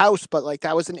Ibushi is a house, but like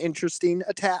that was an interesting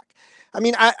attack. I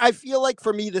mean, I feel like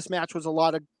for me, this match was a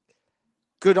lot of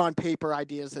good on paper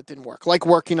ideas that didn't work, like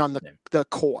working on the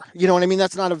core. You know what I mean?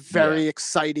 That's not a very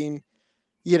exciting,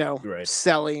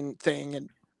 selling thing.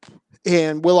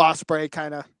 And Will Ospreay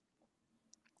kind of,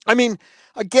 I mean,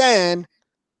 again,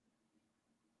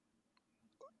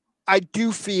 I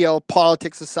do feel,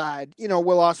 politics aside,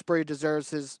 Will Ospreay deserves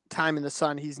his time in the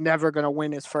sun. He's never going to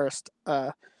win his first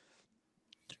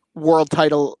world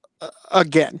title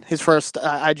again, his first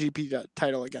IGP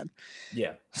title again.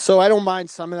 Yeah. So I don't mind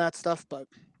some of that stuff, but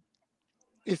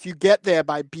if you get there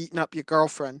by beating up your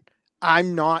girlfriend, I've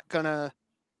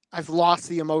lost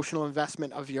the emotional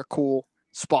investment of your cool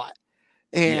spot.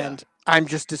 And I'm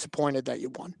just disappointed that you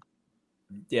won.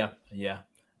 Yeah.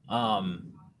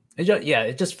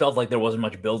 It just felt like there wasn't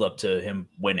much build up to him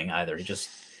winning either.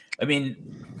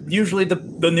 Usually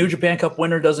the New Japan Cup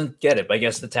winner doesn't get it. But I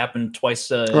guess that's happened twice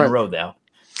in a row now.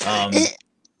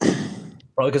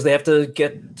 Probably because they have to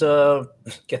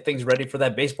get things ready for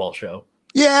that baseball show.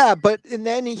 Yeah, and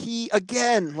then he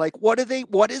again, like, what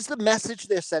is the message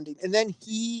they're sending? And then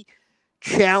he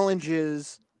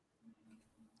challenges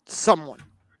someone.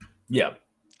 Yeah.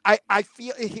 I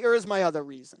feel, here is my other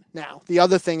reason. Now, the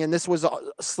other thing, and this was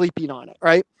sleeping on it,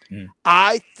 right?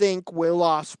 I think Will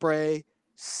Ospreay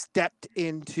stepped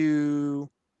into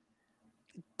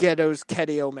Ghetto's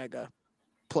Kenny Omega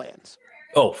plans.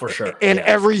 Oh, for sure. And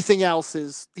everything else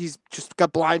he's just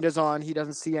got blinders on. He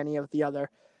doesn't see any of the other.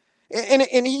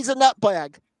 And he's a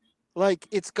nutbag. Like,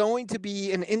 it's going to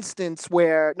be an instance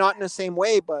where, not in the same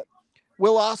way, but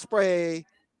Will Ospreay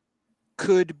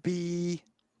could be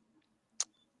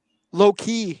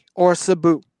low-key or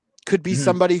Sabu. Could be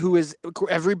somebody who is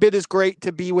every bit as great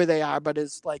to be where they are, but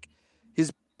is like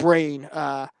his brain,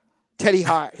 Teddy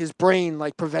Hart, his brain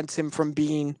like prevents him from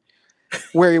being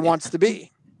where he wants to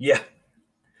be. Yeah.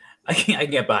 I can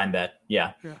get behind that.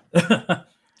 Yeah.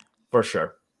 For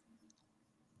sure.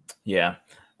 Yeah.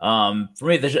 For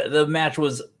me, the match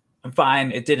was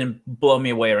fine. It didn't blow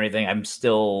me away or anything. I'm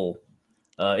still,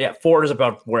 4 is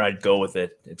about where I'd go with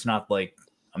it. It's not like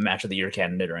a match of the year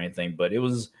candidate or anything, but it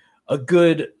was a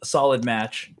good, solid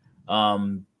match.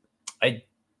 I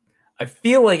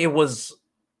feel like it was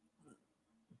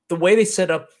the way they set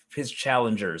up his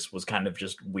challengers was kind of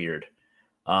just weird.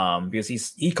 Because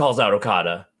he calls out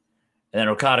Okada, and then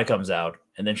Okada comes out,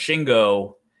 and then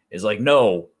Shingo is like,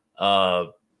 no,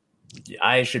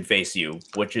 I should face you,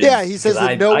 which is he says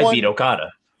that I beat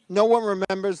Okada. No one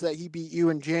remembers that he beat you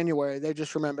in January. They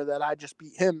just remember that I just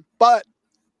beat him. But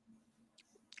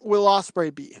Will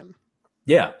Ospreay beat him.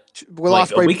 Yeah. Will like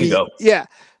Ospreay a week ago. Yeah.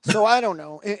 So I don't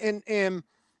know. And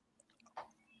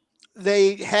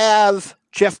they have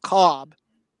Jeff Cobb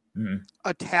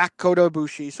attack Kota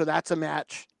Ibushi. So that's a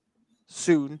match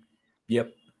soon.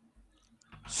 Yep.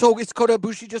 So is Kota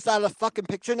Ibushi just out of the fucking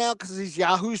picture now because these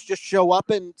yahoos just show up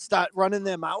and start running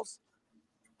their mouths?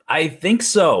 I think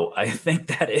so. I think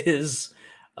that is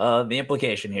the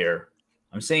implication here.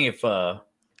 I'm seeing if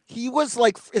he was,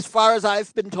 like, as far as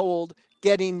I've been told,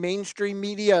 getting mainstream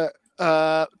media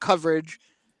coverage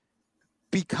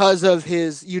because of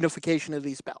his unification of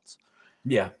these belts.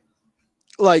 Yeah.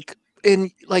 Like,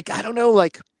 I don't know,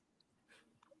 like,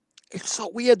 it's so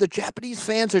weird. The Japanese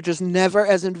fans are just never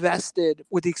as invested,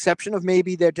 with the exception of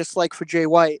maybe their dislike for Jay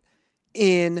White,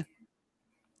 in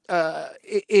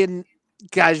Gaijin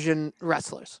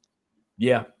wrestlers.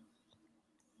 Yeah.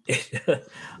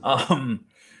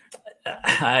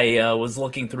 I was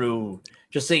looking through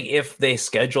just seeing if they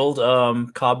scheduled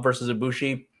Cobb versus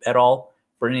Ibushi at all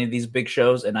for any of these big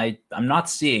shows, and I'm not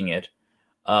seeing it.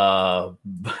 But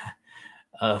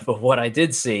what I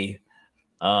did see,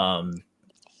 in one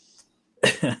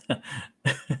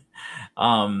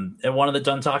of the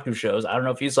Dontaku shows, I don't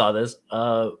know if you saw this,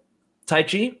 Tai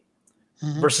Chi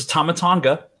versus Tama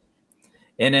Tonga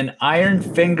in an Iron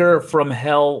Finger from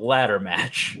Hell ladder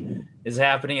match is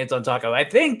happening at Dontaku. I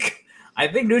think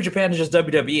New Japan is just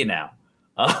WWE now.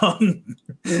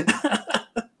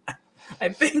 I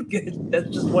think that's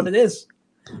just what it is.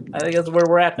 I think that's where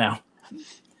we're at now.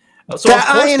 So that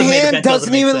Iron Hand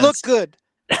doesn't even look good.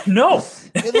 No.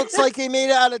 It looks like they made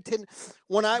it out of tin.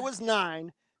 When I was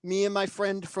 9, me and my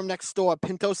friend from next door,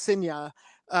 Pinto Sinya,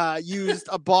 used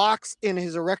a box in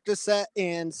his Erector set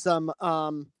and some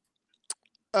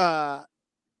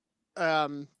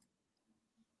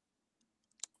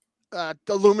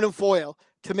aluminum foil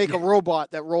to make a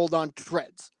robot that rolled on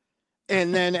treads.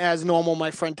 And then, as normal,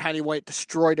 my friend Tiny White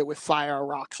destroyed it with fire or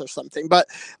rocks or something. But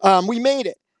we made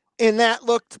it, and that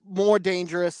looked more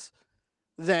dangerous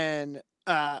than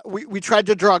we tried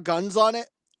to draw guns on it,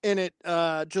 and it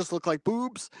just looked like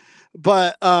boobs.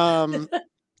 But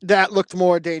that looked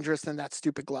more dangerous than that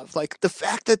stupid glove. Like, the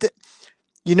fact that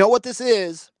you know what this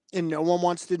is, and no one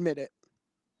wants to admit it.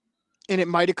 And it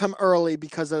might have come early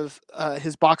because of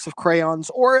his box of crayons,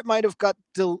 or it might have got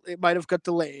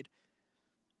delayed.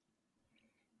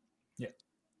 Yeah.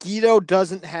 Guido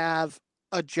doesn't have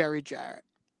a Jerry Jarrett.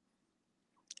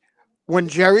 When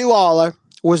Jerry Lawler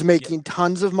was making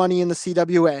tons of money in the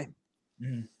CWA,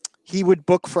 he would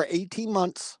book for 18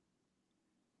 months.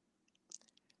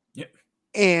 Yeah.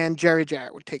 And Jerry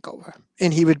Jarrett would take over,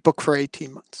 and he would book for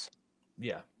 18 months.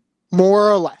 Yeah.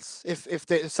 More or less, if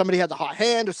somebody had the hot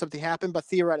hand or something happened, but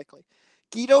theoretically,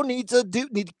 Guido needs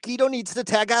to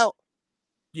tag out.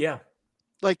 Yeah.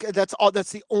 Like, that's all.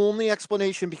 That's the only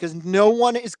explanation, because no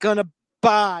one is gonna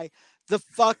buy the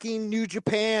fucking New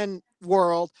Japan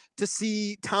world to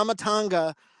see Tama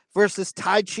Tonga versus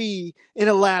Tai Chi in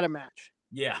a ladder match.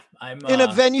 Yeah, I'm in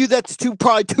a venue that's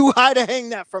probably too high to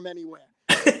hang that from anywhere.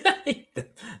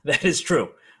 That is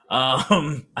true.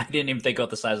 I didn't even think about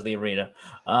the size of the arena.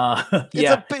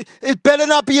 It better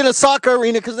not be in a soccer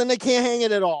arena, because then they can't hang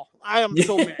it at all. I am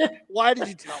so mad. Why did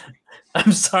you tell me?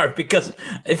 I'm sorry, because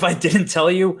if I didn't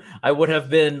tell you, I would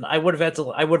have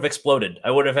exploded.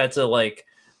 I would have had to, like,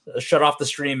 shut off the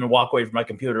stream and walk away from my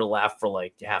computer to laugh for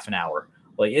like half an hour.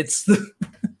 Like, it's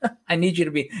I need you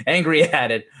to be angry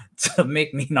at it to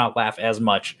make me not laugh as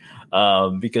much.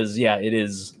 Because it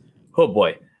is, oh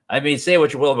boy. I mean, say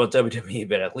what you will about WWE,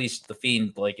 but at least the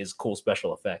Fiend, like, is cool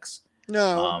special effects.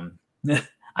 No.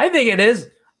 I think it is.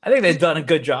 I think they've done a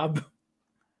good job.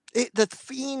 The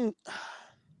Fiend.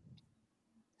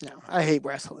 No, I hate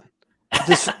wrestling.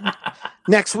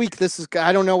 Next week,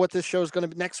 I don't know what this show is going to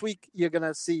be. Next week, you're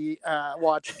going to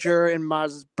watch Jur and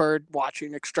Maz's bird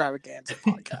watching extravaganza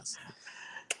podcast.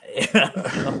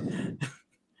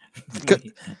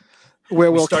 Where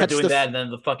we'll start doing that, and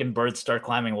then the fucking birds start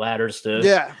climbing ladders to.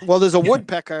 Yeah, well, there's a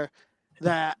woodpecker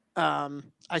that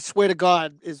I swear to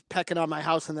God is pecking on my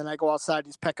house, and then I go outside,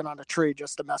 he's pecking on a tree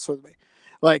just to mess with me.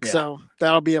 So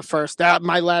that'll be a first. That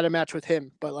my ladder match with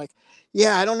him, but I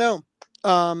don't know.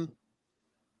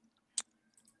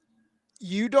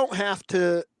 You don't have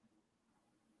to.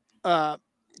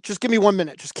 Just give me 1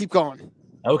 minute. Just keep going.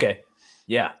 Okay.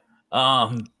 Yeah.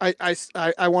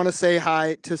 I want to say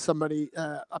hi to somebody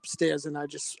upstairs, and I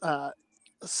just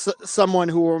someone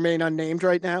who will remain unnamed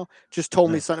right now just told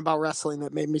me something about wrestling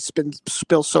that made me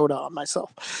spill soda on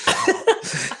myself.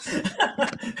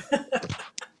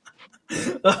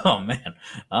 Oh man.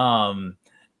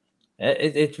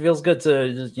 It feels good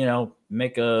to just,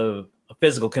 make a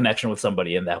physical connection with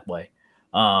somebody in that way.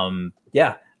 I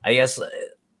guess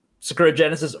Sakura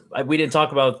Genesis, we didn't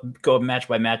talk about go match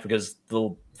by match because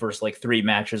the first 3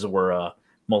 matches were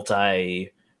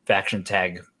multi-faction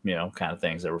tag, kind of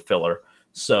things that were filler.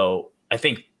 So I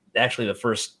think actually the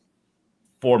first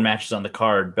 4 matches on the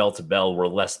card, bell to bell, were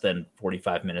less than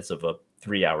 45 minutes of a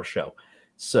 3-hour show.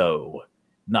 So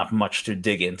not much to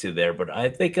dig into there. But I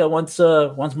think once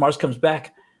Mars comes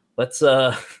back, let's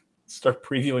start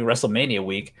previewing WrestleMania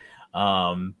week.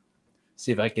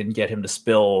 See if I can get him to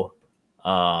spill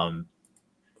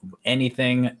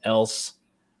anything else.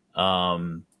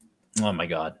 Oh my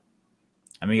God.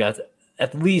 I mean,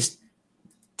 at least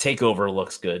TakeOver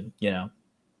looks good, you know?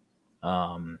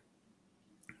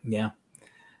 Yeah.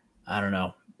 I don't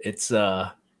know. It's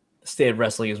the state of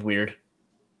wrestling is weird,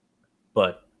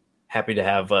 but happy to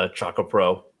have Choco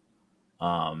Pro.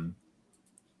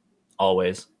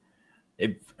 Always.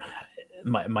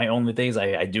 My only thing is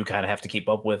I do kind of have to keep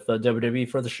up with WWE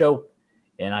for the show,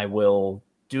 and I will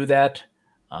do that.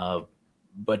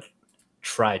 But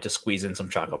try to squeeze in some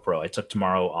Choco Pro. I took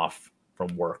tomorrow off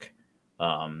from work,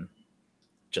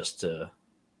 just to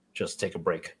take a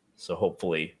break. So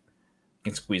hopefully I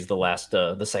can squeeze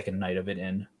the second night of it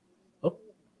in. Oh, what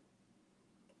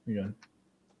are you doing?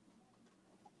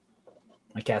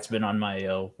 My cat's been on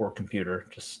my work computer,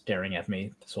 just staring at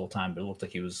me this whole time, but it looked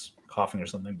like he was coughing or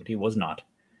something, but he was not.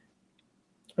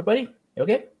 Hey, buddy, you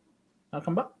okay? I'll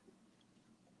come back.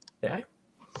 Say hi.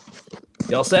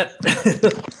 You all set?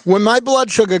 When my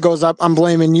blood sugar goes up, I'm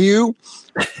blaming you,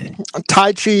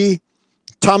 Tai Chi,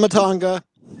 Tamatanga.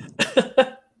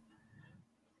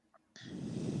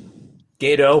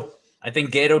 Gato. I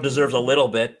think Gato deserves a little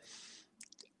bit.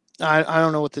 I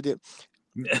don't know what to do.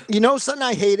 You know something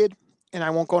I hated, and I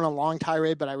won't go on a long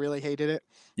tirade, but I really hated it.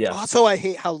 Yeah. Also, I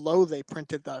hate how low they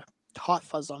printed the hot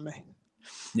fuzz on me.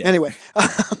 Yeah. Anyway,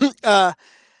 I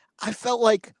felt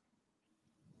like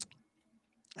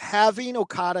having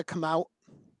Okada come out.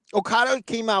 Okada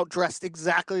came out dressed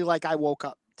exactly like I woke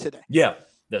up today. Yeah,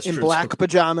 that's in true. black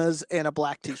pajamas and a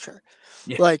black t-shirt.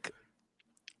 Yeah. Like,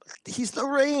 he's the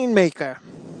Rainmaker.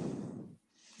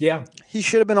 Yeah. He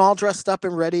should have been all dressed up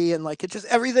and ready, and like it just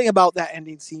everything about that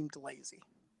ending seemed lazy.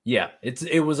 Yeah,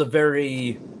 it was a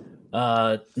very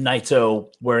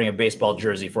Naito wearing a baseball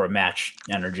jersey for a match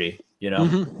energy, you know,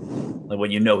 like when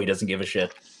you know he doesn't give a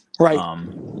shit, right?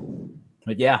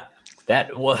 But yeah,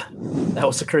 that was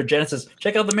the Kurt Genesis.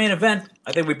 Check out the main event.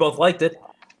 I think we both liked it.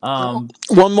 One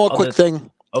more quick thing.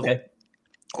 Okay.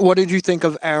 What did you think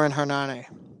of Aaron Hernane?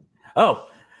 Oh,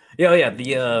 yeah.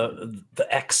 The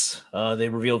X they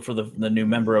revealed for the new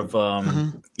member of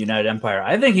United Empire.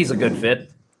 I think he's a good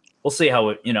fit. We'll see how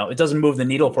it doesn't move the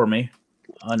needle for me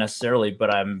necessarily,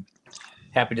 but I'm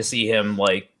happy to see him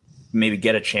like maybe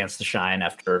get a chance to shine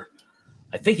after.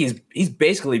 I think he's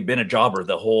basically been a jobber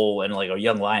the whole and like a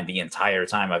young lion the entire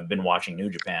time I've been watching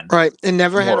New Japan. Right, and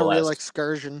never had a real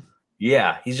excursion.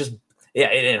 Yeah, he's just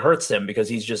it hurts him because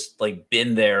he's just like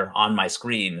been there on my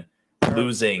screen,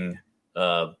 losing,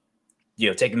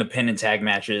 taking the pin in tag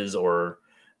matches or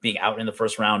being out in the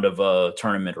first round of a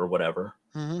tournament or whatever.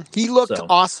 Mm-hmm. He looked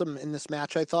awesome in this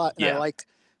match, I thought, and I liked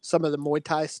some of the Muay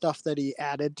Thai stuff that he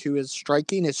added to his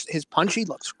striking. His punchy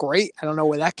looks great. I don't know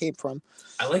where that came from.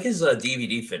 I like his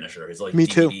DVD finisher. His like Me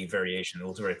DVD too. variation. It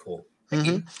looks very cool.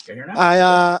 Mm-hmm. You're here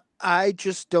now? I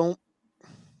just don't.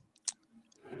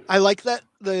 I like that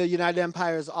the United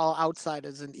Empire is all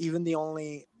outsiders, and even the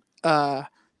only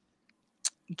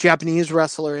Japanese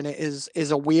wrestler in it is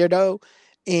a weirdo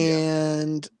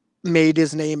and made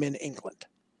his name in England.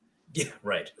 Yeah,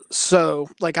 right. So,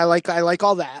 like, I like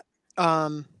all that.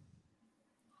 I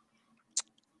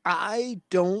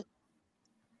don't.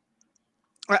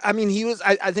 I mean, he was.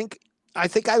 I think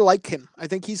I like him. I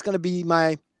think he's going to be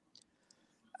my.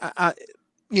 My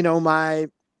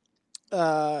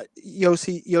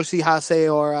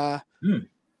Yoshihase or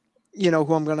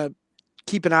who I'm going to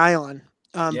keep an eye on.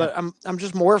 But I'm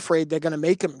just more afraid they're going to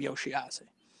make him Yoshihase.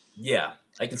 Yeah,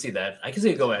 I can see that. I can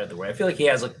see it go out of the way. I feel like he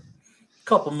has a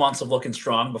couple months of looking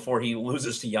strong before he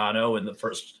loses to Yano in the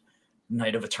first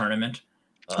night of a tournament.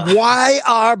 Why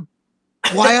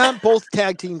aren't both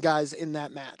tag team guys in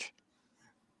that match?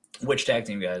 Which tag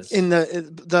team guys? In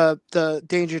the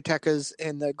Danger Techers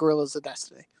and the Gorillas of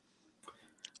Destiny.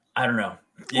 I don't know.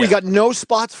 Yeah. We got no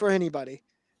spots for anybody,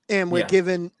 and we're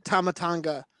giving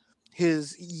Tamatanga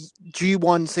his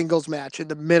G1 singles match in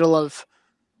the middle of.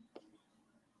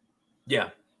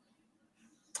 Yeah,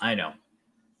 I know.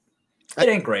 It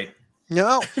ain't great.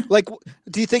 No, like,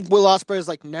 do you think Will Ospreay is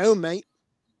like, no, mate?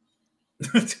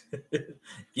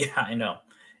 Yeah, I know.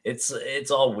 It's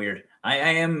all weird. I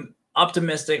am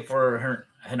optimistic for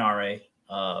Hinare,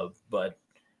 but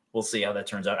we'll see how that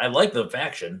turns out. I like the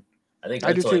faction. I think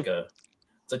it's like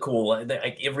it's a cool.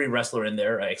 Like every wrestler in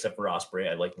there except for Ospreay,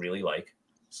 I really like.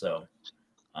 So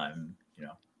I'm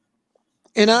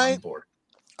and on board.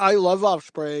 I love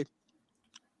Ospreay.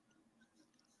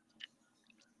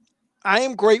 I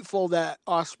am grateful that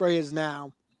Ospreay is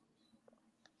now,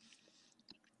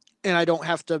 and I don't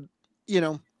have to,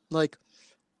 like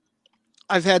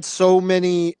I've had so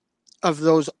many of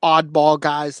those oddball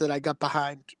guys that I got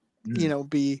behind,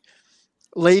 be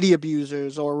lady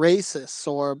abusers or racists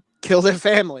or kill their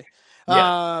family.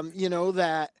 Yeah.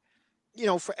 That,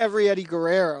 for every Eddie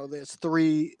Guerrero, there's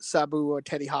 3 Sabu or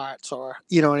Teddy Harts or,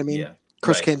 you know what I mean? Yeah.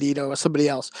 Chris Right. Candido or somebody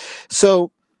else.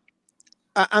 So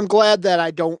I'm glad that I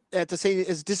don't, at the same,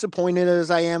 as disappointed as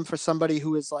I am for somebody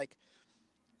who is like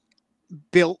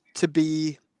built to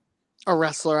be a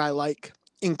wrestler I like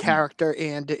in character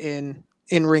and in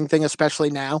ring thing, especially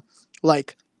now.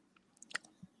 Like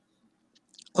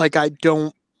I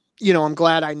don't, I'm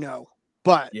glad I know,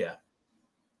 but Yeah.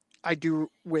 I do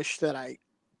wish that I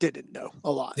didn't know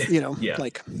a lot, Yeah.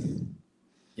 like.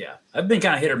 Yeah, I've been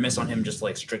kind of hit or miss on him, just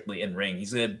like strictly in ring.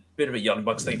 He's a bit of a Young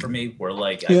Bucks thing for me, where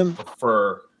like I Yeah.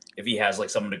 prefer if he has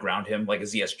like someone to ground him, like a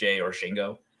ZSJ or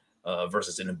Shingo,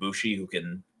 versus an Ibushi who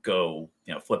can go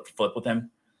flip to flip with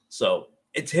him. So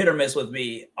it's hit or miss with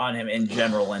me on him in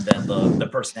general, and then the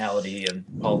personality and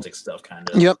politics stuff kind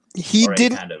of. Yep, he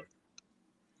didn't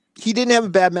have a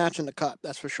bad match in the cup,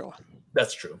 that's for sure.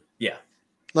 That's true. Yeah.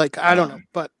 Like I don't know,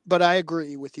 but I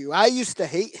agree with you. I used to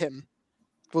hate him,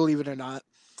 believe it or not.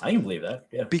 I can believe that.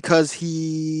 Yeah. Because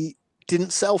he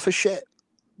didn't sell for shit.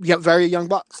 Yeah, very Young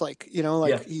Bucks, I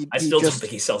still don't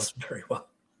think he sells very well.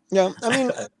 Yeah, I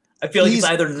mean, I feel like it's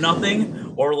either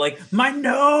nothing or like my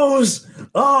nose.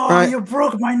 Oh, right. You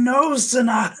broke my nose,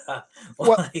 Sonata.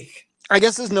 Well, I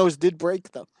guess his nose did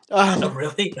break though. Oh,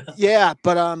 really? Yeah,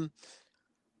 but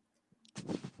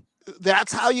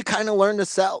that's how you kind of learn to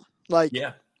sell. Like,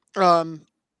 yeah.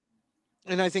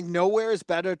 And I think nowhere is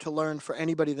better to learn for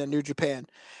anybody than New Japan.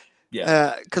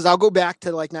 Yeah. Because I'll go back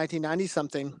to like 1990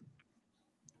 something.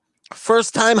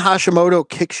 First time Hashimoto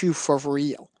kicks you for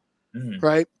real,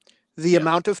 right? The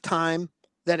amount of time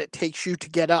that it takes you to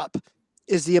get up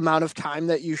is the amount of time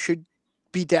that you should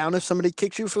be down if somebody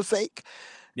kicks you for fake.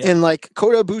 Yeah. And like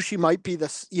Kota Ibushi might be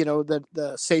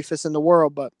the safest in the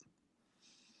world, but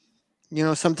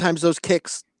sometimes those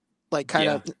kicks like kind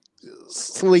of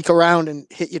sleek around and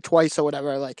hit you twice or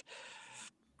whatever. Like,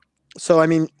 so I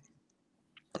mean,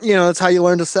 that's how you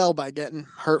learn to sell, by getting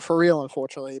hurt for real,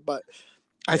 unfortunately. But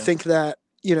I think that,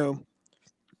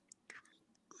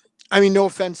 I mean, no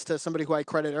offense to somebody who I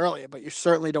credit earlier, but you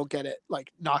certainly don't get it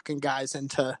like knocking guys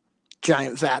into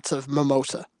giant vats of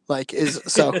mimosa. Like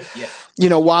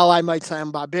while I might say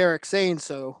I'm barbaric saying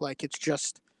so, like it's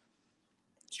just,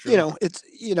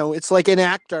 it's like an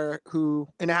actor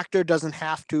doesn't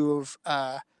have to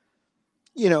have,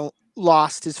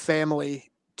 lost his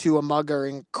family to a mugger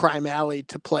in Crime Alley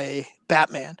to play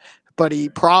Batman, but he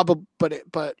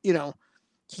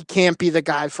he can't be the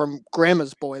guy from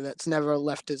Grandma's Boy that's never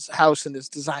left his house and is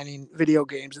designing video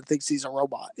games and thinks he's a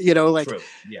robot. He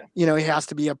has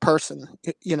to be a person.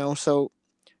 So,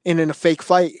 and in a fake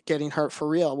fight, getting hurt for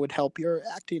real would help your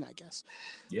acting, I guess.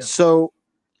 Yeah. So,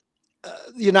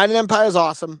 United Empire is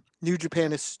awesome. New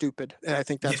Japan is stupid, and I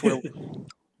think that's where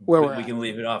we're at. We can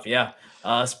leave it off. Yeah.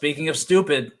 Speaking of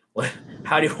stupid,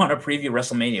 how do you want to preview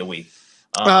WrestleMania week?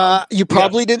 You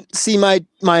probably didn't see my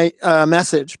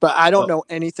message, but I don't know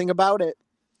anything about it.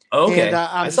 Okay. And,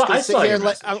 I'm just going to sit here and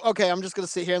I'm just going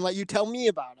to sit here and let you tell me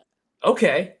about it.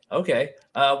 Okay.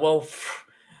 Well,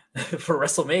 for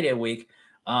WrestleMania week,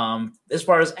 as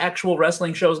far as actual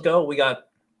wrestling shows go, we got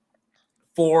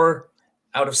 4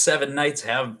 out of 7 nights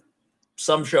have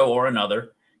some show or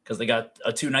another, because they got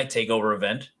a 2-night takeover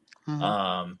event.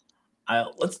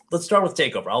 Let's start with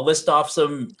takeover. I'll list off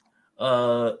some.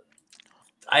 I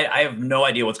have no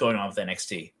idea what's going on with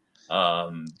NXT,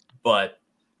 but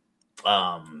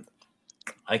I'll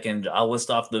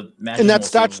list off the matches. And that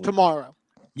starts tomorrow.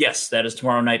 Yes, that is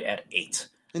tomorrow night at 8.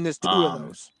 And there's 2 of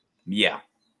those. Yeah.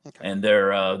 Okay. And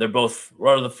they're both.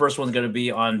 Or the first one's going to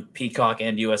be on Peacock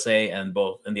and USA, and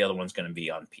the other one's going to be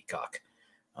on Peacock,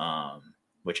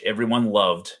 which everyone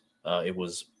loved. It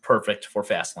was perfect for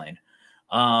Fastlane.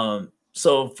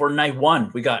 So for night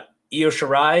 1, we got Io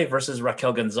Shirai versus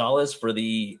Raquel Gonzalez for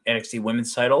the NXT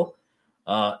Women's title.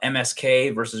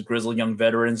 MSK versus Grizzled Young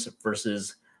Veterans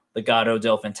versus Legado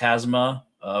del Fantasma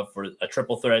for a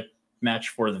triple threat match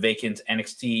for the vacant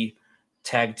NXT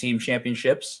Tag Team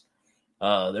Championships.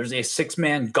 There's a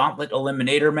 6-man gauntlet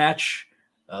eliminator match.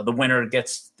 The winner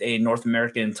gets a North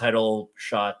American title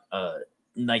shot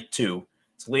night 2.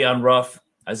 It's Leon Ruff,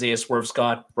 Isaiah Swerve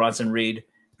Scott, Bronson Reed,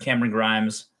 Cameron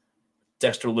Grimes,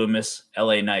 Dexter Lumis,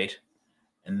 LA Knight.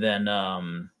 And then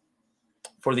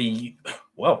for the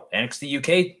NXT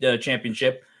UK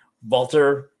championship,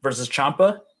 Walter versus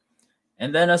Ciampa.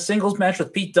 And then a singles match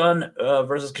with Pete Dunne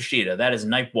versus Kushida. That is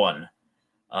night 1.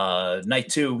 Night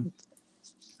 2,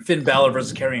 Finn Balor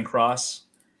versus Karrion Kross.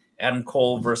 Adam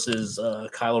Cole versus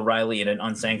Kyle O'Reilly in an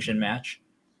unsanctioned match.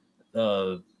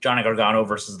 Johnny Gargano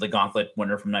versus the Gauntlet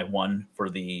winner from night 1 for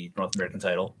the North American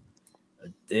title.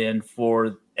 And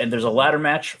there's a ladder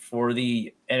match for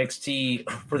the NXT,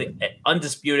 for the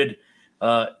undisputed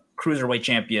cruiserweight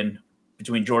champion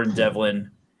between Jordan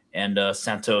Devlin and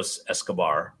Santos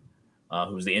Escobar,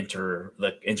 who's the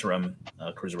interim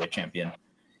cruiserweight champion.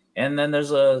 And then there's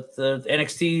the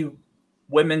NXT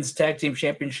Women's Tag Team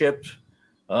Championship.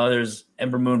 There's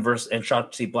Ember Moon and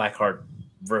Shotzi Blackheart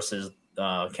versus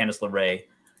Candice LeRae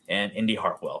and Indy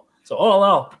Hartwell. So all in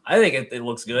all, I think it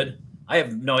looks good. I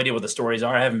have no idea what the stories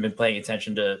are. I haven't been paying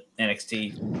attention to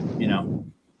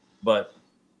NXT, but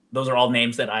those are all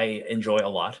names that I enjoy a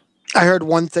lot. I heard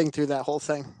one thing through that whole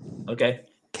thing. Okay.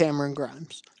 Cameron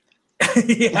Grimes.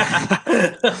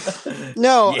 Yeah.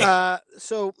 No, Yeah.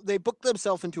 So they booked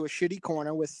themselves into a shitty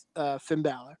corner with Finn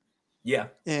Balor. Yeah.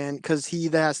 And because he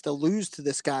either has to lose to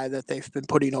this guy that they've been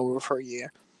putting over for a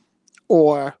year,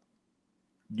 or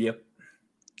Yep.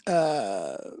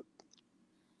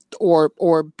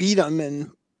 Or beat him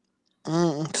and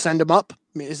send him up.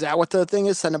 I mean, is that what the thing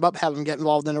is? Send him up, have him get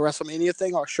involved in a WrestleMania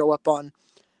thing, or show up on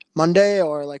Monday,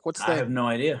 or like what's the? I have no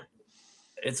idea.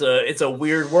 It's a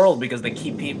weird world because they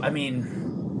keep people. I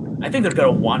mean, I think they're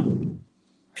gonna want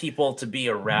people to be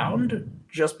around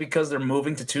just because they're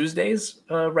moving to Tuesdays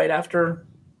right after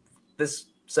this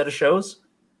set of shows.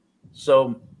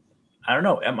 So I don't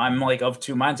know. I'm like of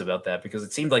two minds about that because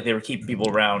it seemed like they were keeping people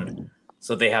around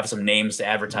so they have some names to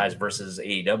advertise versus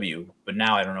AEW. But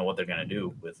now I don't know what they're gonna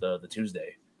do with the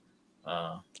Tuesday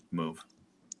move.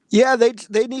 Yeah,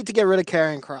 they need to get rid of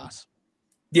Karrion Kross.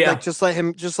 Yeah, like just let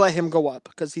him go up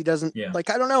because he doesn't like.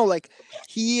 I don't know. Like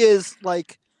he is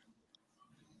like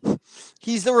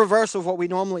he's the reverse of what we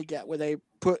normally get, where they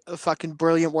put a fucking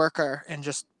brilliant worker and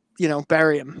just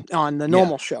bury him on the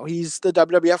normal show. He's the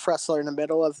WWF wrestler in the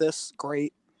middle of this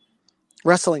great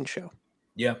wrestling show.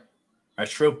 Yeah,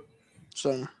 that's true.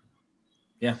 So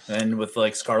yeah, and with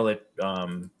like Scarlett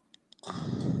on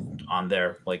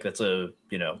there, like that's a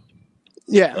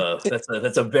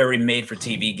that's a very made for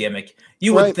TV gimmick.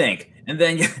 You would think, and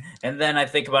then I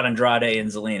think about Andrade and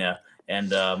Zelina, and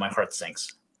my heart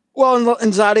sinks. Well, and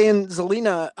Andrade and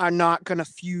Zelina are not going to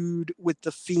feud with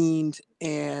the Fiend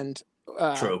and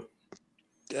true.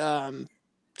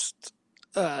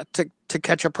 To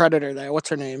catch a predator there. What's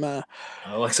her name?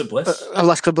 Alexa Bliss.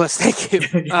 Alexa Bliss. Thank you.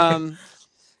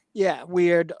 Yeah,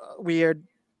 weird.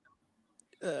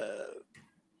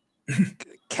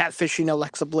 Catfishing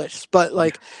Alexa Bliss, but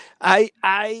like,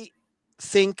 I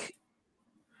think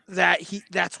that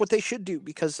that's what they should do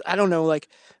because I don't know. Like,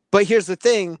 but here's the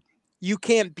thing: you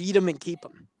can't beat him and keep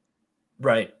him.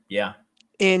 Right. Yeah.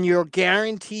 And you're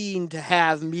guaranteed to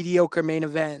have mediocre main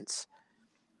events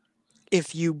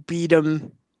if you beat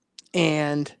him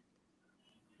and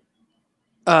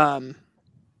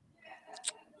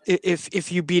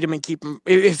if you beat him and keep him,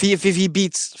 if he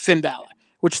beats Finn Balor,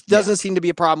 which doesn't seem to be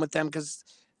a problem with them because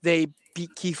they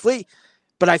beat Keith Lee.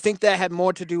 But I think that had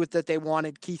more to do with that they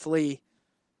wanted Keith Lee,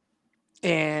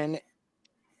 and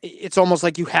it's almost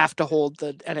like you have to hold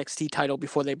the NXT title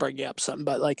before they bring you up something.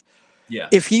 But like,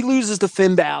 if he loses to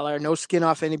Finn Balor, no skin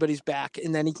off anybody's back,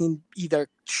 and then he can either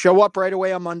show up right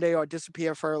away on Monday or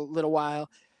disappear for a little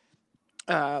while,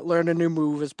 learn a new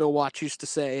move, as Bill Watts used to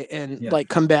say, and like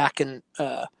come back and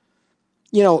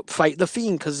fight the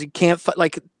Fiend because he can't fight.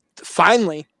 Like,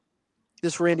 finally,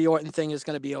 this Randy Orton thing is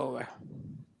going to be over.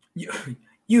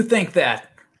 You think that?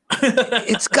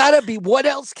 It's got to be. What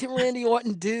else can Randy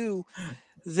Orton do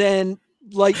than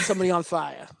light somebody on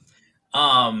fire?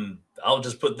 I'll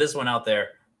just put this one out there.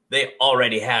 They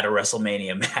already had a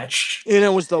WrestleMania match. And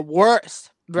it was the worst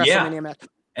WrestleMania match.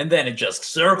 And then it just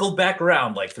circled back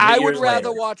around like 3 years later. I would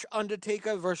rather watch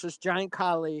Undertaker versus Giant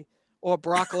Khali or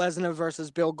Brock Lesnar versus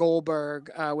Bill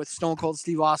Goldberg with Stone Cold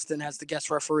Steve Austin as the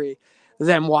guest referee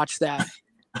than watch that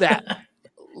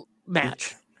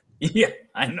match. Yeah,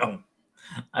 I know.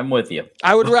 I'm with you.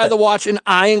 I would rather watch an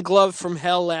Iron Glove from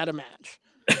Hell ladder match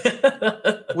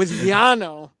with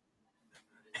Yano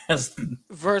versus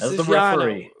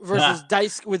Yano versus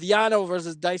Dice with Yano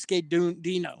versus Daisuke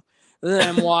Dino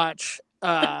than watch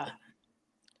Mecha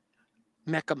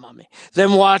Mummy.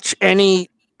 Then watch any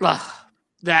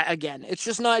that again. It's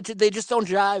just not. They just don't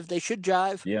jive. They should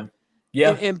jive.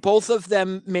 Yeah. And both of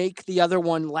them make the other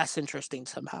one less interesting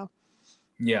somehow.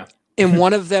 Yeah. And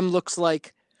one of them looks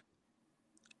like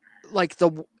the.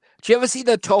 Did you ever see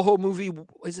the Toho movie?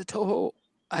 Is it Toho?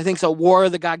 I think so. War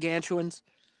of the Gargantuans.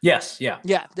 Yes, yeah.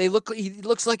 Yeah, he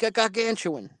looks like a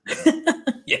gargantuan.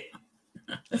 Yeah.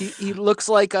 He looks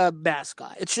like a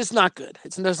mascot. It's just not good.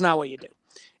 That's not what you do.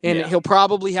 And Yeah. he'll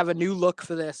probably have a new look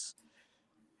for this.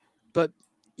 But,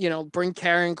 bring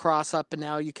Karrion Kross up, and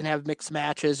now you can have mixed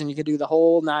matches, and you can do the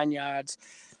whole 9 yards.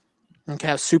 You can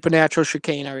have supernatural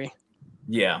chicanery.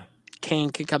 Yeah.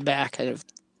 Kane can come back. And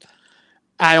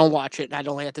I don't watch it. I'd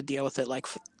only have to deal with it like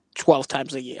 12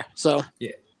 times a year. So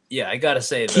yeah, I gotta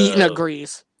say, Keaton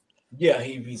agrees. Yeah,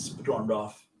 he's stormed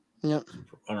off. Yep. I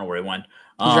don't know where he went.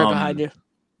 He's right behind you.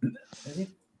 Is he?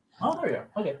 Oh, there you are.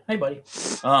 Okay, hey, buddy.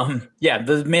 Yeah,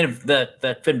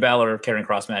 that Finn Balor Karrion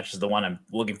Kross match is the one I'm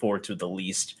looking forward to the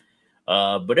least.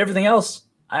 But everything else,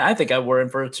 I think we're in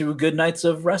for 2 good nights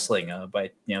of wrestling.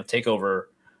 By Takeover,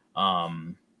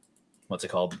 what's it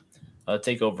called?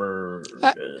 Takeover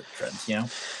trends.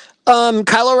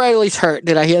 Kyle O'Reilly's hurt.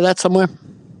 Did I hear that somewhere?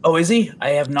 Oh, is he?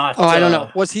 I have not. Oh, I don't know.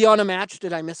 Was he on a match?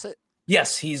 Did I miss it?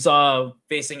 Yes, he's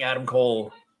facing Adam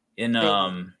Cole in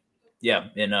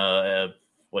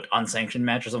what, unsanctioned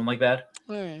match or something like that.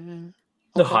 Okay.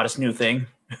 The hottest new thing.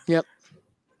 Yep.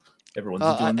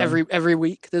 Everyone's doing them. Every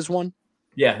week there's one.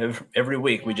 Yeah, every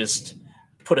week we just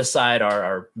put aside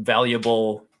our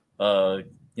valuable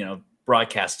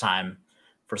broadcast time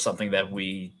for something that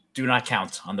we do not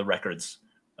count on the records,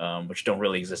 which don't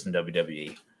really exist in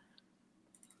WWE.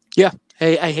 Yeah.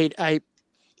 I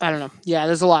don't know. Yeah,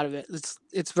 there's a lot of it.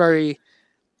 It's very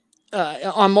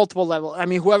on multiple levels. I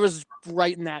mean, whoever's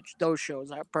writing those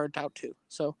shows are burnt out too.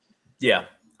 So yeah,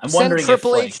 I'm wondering send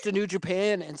Triple H to New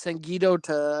Japan and send Guido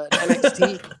to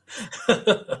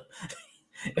NXT.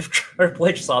 If Triple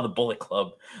H saw the Bullet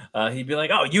Club, he'd be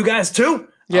like, "Oh, you guys too?"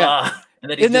 Yeah,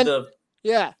 and then he did the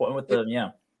one with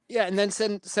and then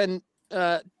send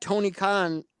Tony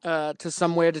Khan to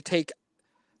somewhere to take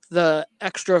the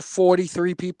extra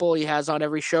 43 people he has on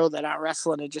every show that aren't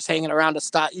wrestling and just hanging around to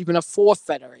start even a 4th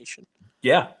federation.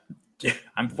 Yeah,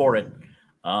 I'm for it.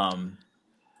 But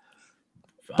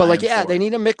they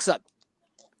need a mix-up.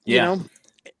 Yeah.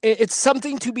 It's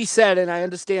something to be said, and I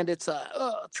understand it's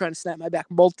trying to snap my back.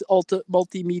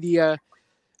 Multimedia,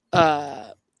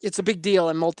 it's a big deal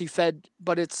and multi-fed,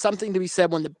 but it's something to be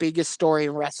said when the biggest story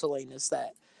in wrestling is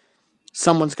that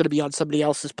someone's going to be on somebody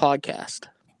else's podcast.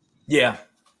 Yeah.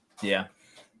 Yeah,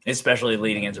 especially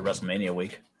leading into WrestleMania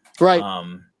week, right?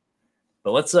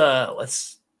 But let's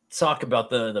talk about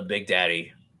the Big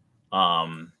Daddy,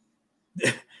 the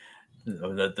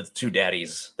 2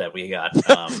 daddies that we got.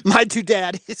 My 2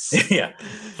 daddies. Yeah,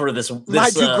 for this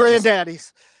my 2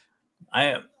 granddaddies.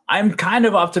 I'm kind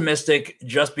of optimistic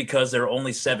just because there are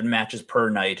only 7 matches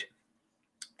per night,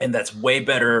 and that's way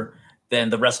better than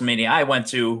the WrestleMania I went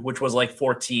to, which was like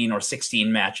 14 or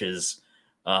 16 matches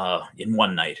in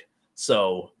one night.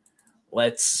 So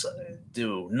let's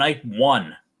do night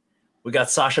 1. We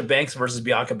got Sasha Banks versus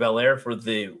Bianca Belair for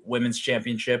the Women's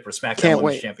Championship or SmackDown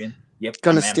Women's Champion. Yep,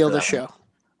 gonna steal the show.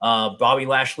 Bobby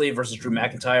Lashley versus Drew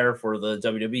McIntyre for the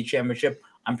WWE Championship.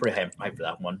 I'm pretty hyped for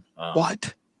that one.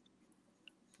 What?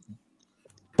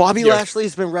 Bobby Lashley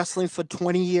has been wrestling for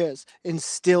 20 years and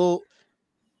still,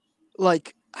 I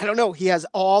don't know. He has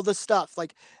all the stuff.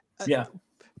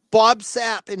 Bob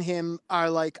Sapp and him are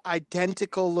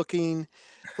identical looking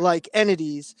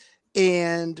entities,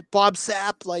 and Bob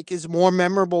Sapp is more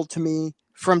memorable to me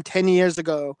from 10 years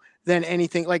ago than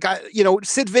anything.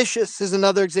 Sid Vicious is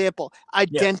another example.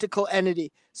 Identical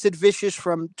entity. Sid Vicious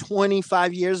from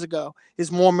 25 years ago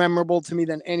is more memorable to me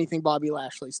than anything Bobby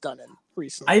Lashley's done in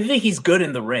recently. I think he's good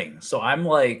in the ring, so I'm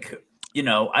I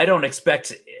don't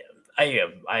expect.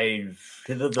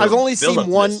 I've only seen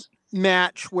one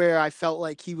match where I felt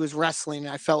like he was wrestling,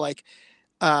 and I felt like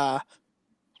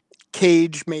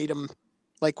Cage made him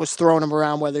was throwing him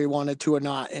around whether he wanted to or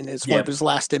not in one of his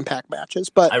last Impact matches.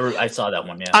 But I saw that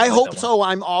one. Yeah, I hope so.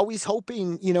 I'm always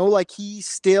hoping.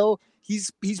 He's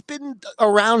been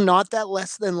around not that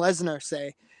less than Lesnar,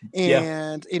 say,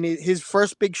 and in his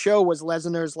first big show was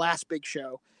Lesnar's last big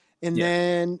show, and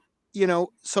then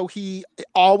so he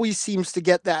always seems to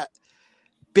get that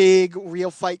big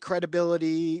real fight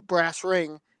credibility brass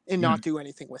ring and not do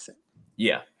anything with it.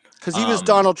 Yeah. Because he was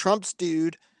Donald Trump's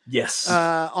dude. Yes.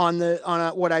 On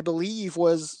what I believe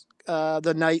was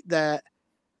the night that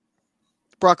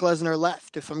Brock Lesnar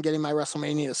left, if I'm getting my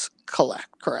WrestleManias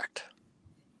correct.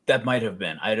 That might have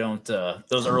been. I don't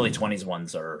those early 20s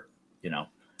ones are,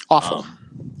 awful.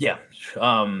 Yeah.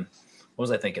 What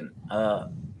was I thinking?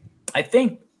 I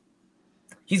think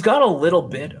he's got a little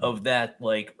bit of that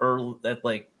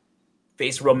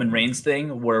face Roman Reigns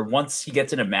thing where once he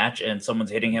gets in a match and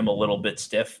someone's hitting him a little bit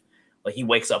stiff, he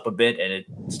wakes up a bit and it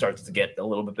starts to get a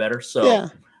little bit better. So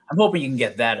I'm hoping you can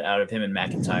get that out of him and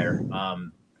McIntyre.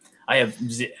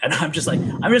 And I'm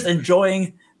just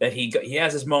enjoying that he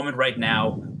has his moment right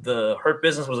now. The Hurt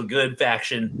Business was a good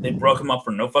faction. They broke him up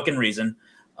for no fucking reason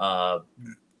a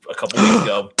couple weeks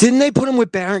ago. Didn't they put him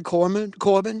with Baron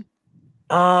Corbin?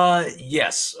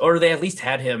 Yes, or they at least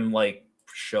had him like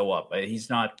show up. He's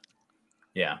not.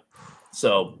 Yeah,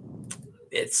 so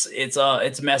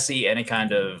it's messy and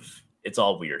it's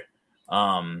all weird.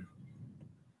 And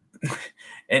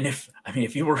if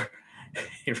you were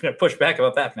gonna push back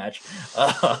about that match,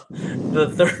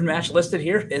 the third match listed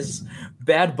here is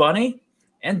Bad Bunny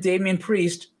and Damian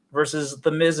Priest versus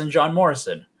The Miz and John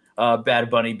Morrison. Bad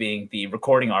Bunny being the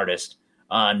recording artist,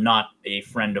 not a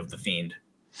friend of the Fiend.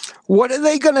 What are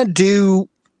they gonna do?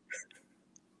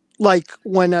 Like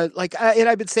when and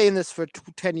I've been saying this for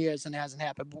 10 years and it hasn't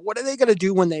happened. But what are they gonna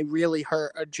do when they really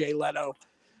hurt a Jay Leno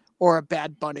or a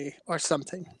Bad Bunny or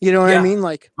something? You know what I mean?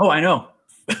 Like, oh, I know.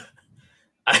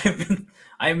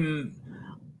 I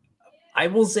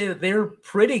will say that they're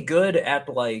pretty good at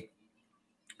like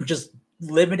just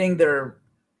limiting their,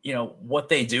 what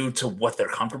they do to what they're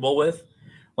comfortable with.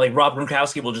 Like Rob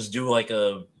Gronkowski will just do like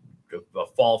a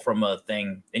fall from a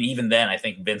thing, and even then, I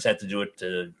think Vince had to do it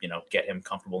to get him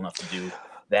comfortable enough to do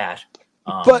that.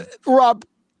 But Rob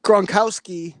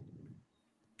Gronkowski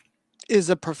is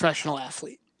a professional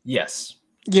athlete. Yes,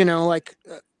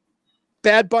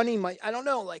 Bad Bunny might. I don't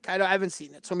know. Like I haven't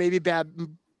seen it, so maybe Bad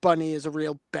Bunny is a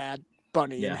real Bad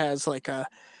Bunny and has like a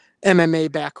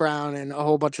MMA background and a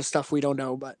whole bunch of stuff we don't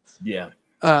know. But yeah.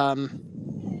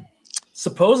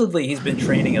 Supposedly he's been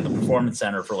training at the Performance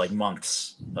Center for like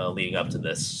months leading up to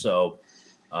this. So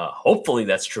hopefully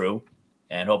that's true.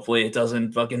 And hopefully it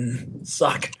doesn't fucking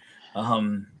suck. Are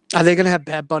they going to have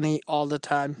Bad Bunny all the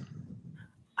time?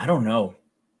 I don't know.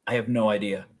 I have no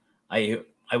idea. I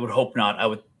would hope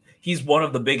not. He's one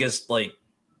of the biggest like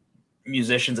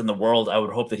musicians in the world. I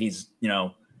would hope that he's,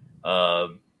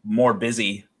 more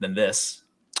busy than this.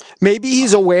 Maybe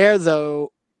he's aware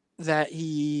though that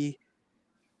he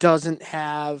doesn't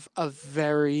have a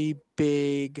very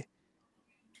big,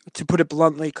 to put it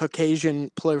bluntly, Caucasian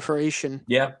proliferation.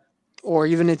 Yeah. Or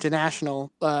even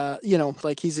international.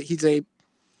 Like he's a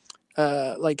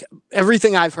like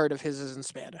everything I've heard of his is in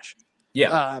Spanish.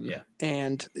 Yeah.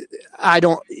 And I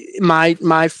don't. My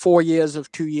 2 years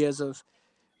of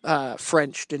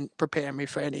French didn't prepare me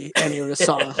for any of the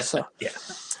songs. So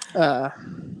yeah.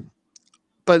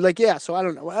 But so I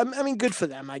don't know. I mean, good for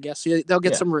them, I guess. They'll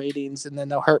get some ratings, and then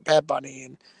they'll hurt Bad Bunny,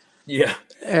 and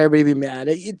everybody be mad.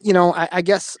 I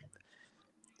guess.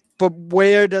 But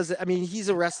where does it? I mean, he's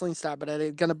a wrestling star, but are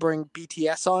they gonna bring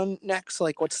BTS on next?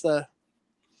 Like, what's the?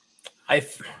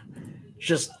 If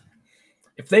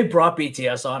they brought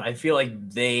BTS on, I feel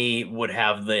like they would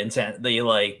have the intent,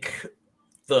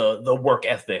 the work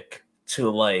ethic to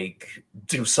like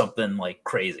do something like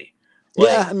crazy.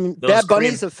 Like, I mean, Bad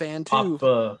Bunny's a fan too.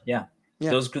 Pop,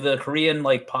 the Korean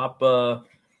like pop,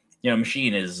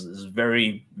 machine is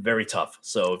very, very tough.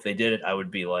 So if they did it, I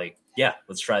would be like, yeah,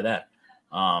 let's try that.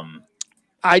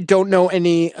 I don't know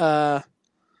any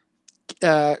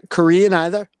Korean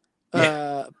either,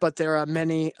 but there are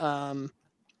many.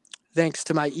 Thanks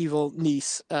to my evil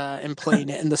niece and playing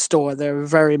it in the store, there are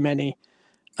very many.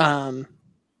 And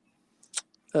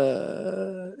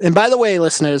by the way,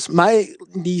 listeners, my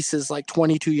niece is like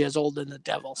 22 years old and the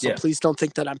devil. So please don't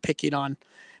think that I'm picking on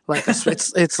like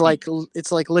it's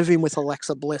like living with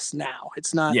Alexa Bliss now.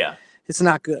 It's not. Yeah. It's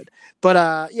not good.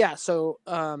 But so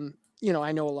I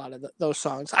know a lot of those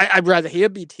songs. I'd rather hear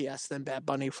BTS than Bad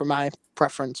Bunny for my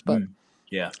preference. But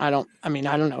I don't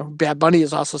know. Bad Bunny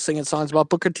is also singing songs about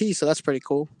Booker T, so that's pretty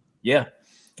cool. Yeah.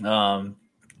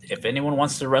 If anyone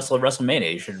wants to wrestle at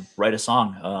WrestleMania, you should write a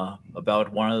song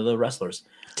about one of the wrestlers.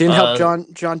 Didn't help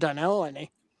John Donnell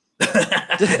any.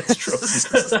 That's true.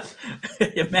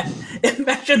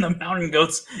 Imagine the Mountain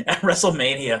Goats at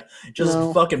WrestleMania just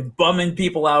fucking bumming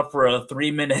people out for a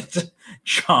 3-minute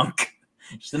chunk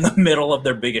just in the middle of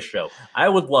their biggest show. I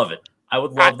would love it. I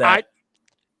would love that.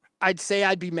 I'd say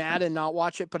I'd be mad and not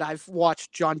watch it, but I've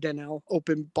watched John Donnell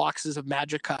open boxes of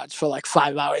Magic cards for like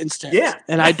 5-hour instants. Yeah.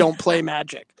 And I don't play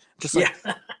Magic. Just like,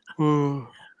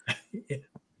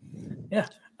 yeah.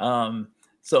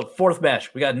 So fourth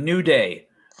match, we got New Day,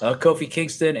 Kofi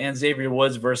Kingston and Xavier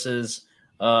Woods versus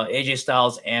AJ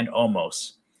Styles and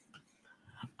Omos.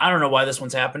 I don't know why this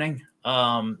one's happening.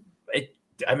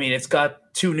 It's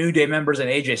got 2 New Day members and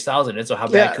AJ Styles in it, so how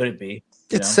bad could it be?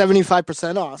 It's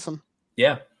 75% awesome.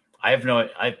 Yeah. I've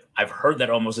heard that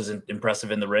Omos isn't impressive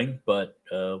in the ring, but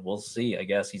we'll see. I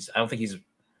guess I think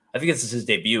this is his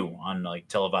debut on like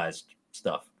televised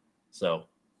stuff. So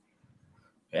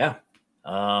yeah.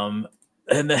 And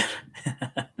then,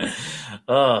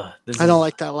 I don't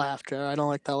like that laugh, Joe. I don't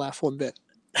like that laugh one bit.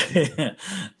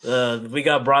 We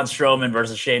got Braun Strowman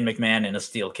versus Shane McMahon in a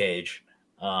steel cage.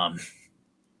 From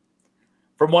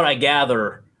what I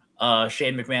gather,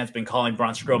 Shane McMahon's been calling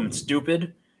Braun Strowman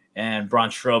stupid, and Braun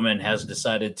Strowman has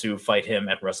decided to fight him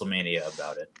at WrestleMania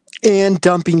about it. And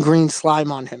dumping green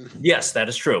slime on him. Yes, that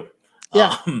is true.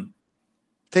 Yeah.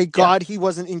 Thank God he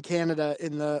wasn't in Canada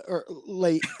in the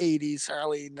late 80s,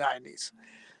 early 90s.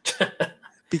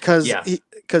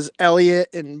 Because Elliot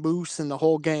and Moose and the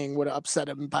whole gang would have upset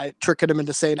him by tricking him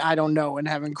into saying, I don't know, and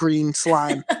having green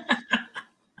slime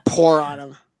pour on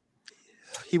him.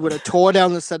 He would have tore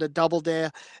down the set of Double Dare.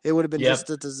 It would have been just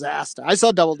a disaster. I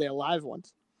saw Double Dare live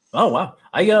once. Oh, wow.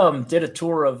 I did a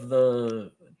tour of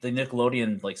the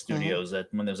Nickelodeon studios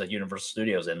when there was at Universal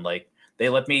Studios, and they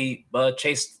let me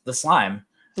chase the slime.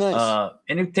 Nice.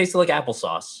 And it tasted like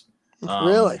applesauce.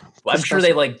 Really? I'm sure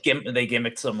they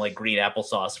gimmicked some green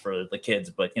applesauce for the kids,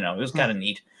 but it was kind of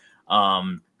neat.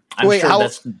 Wait,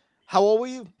 how old were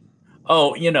you?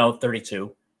 Oh,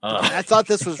 32. I thought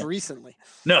this was recently.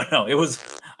 No, it was.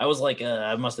 I was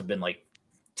I must have been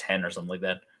 10 or something like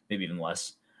that, maybe even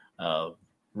less.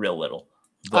 Real little.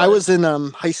 But I was in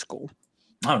high school.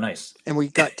 Oh, nice. And we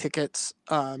got tickets.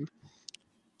 And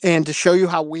to show you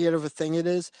how weird of a thing it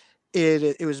is,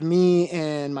 it was me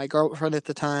and my girlfriend at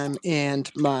the time and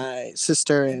my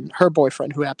sister and her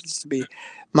boyfriend, who happens to be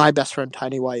my best friend,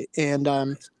 Tiny White. And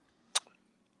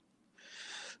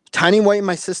Tiny White and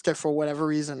my sister, for whatever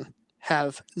reason,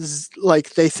 have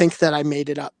they think that I made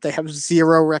it up. They have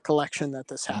zero recollection that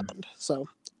this happened. So,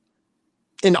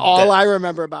 and all I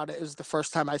remember about it is the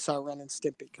first time I saw Ren and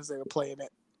Stimpy because they were playing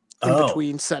it in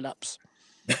between setups.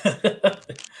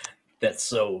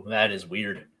 That is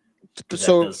weird.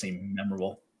 So that does seem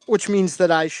memorable. Which means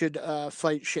that I should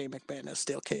fight Shane McMahon in a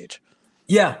steel cage.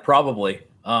 Yeah, probably.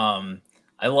 I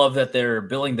love that they're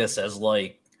billing this as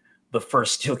the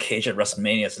first steel cage at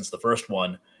WrestleMania since the first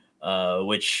one,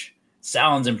 which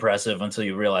sounds impressive until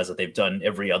you realize that they've done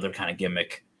every other kind of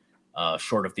gimmick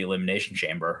short of the Elimination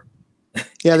Chamber.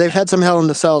 Yeah, they've had some Hell in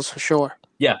the Cells for sure.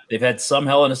 Yeah, they've had some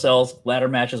Hell in the Cells, ladder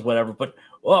matches, whatever. But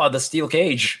the steel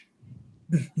cage,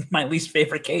 my least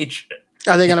favorite cage.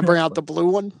 Are they going to bring out the blue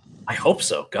one? I hope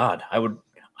so. God, I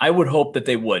would hope that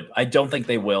they would. I don't think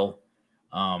they will.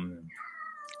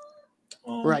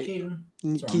 Right.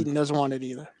 Keaton doesn't want it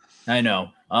either. I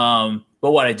know.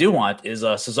 But what I do want is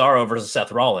Cesaro versus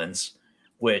Seth Rollins,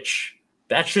 which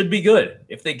that should be good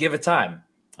if they give it time.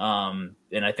 And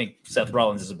I think Seth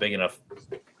Rollins is a big enough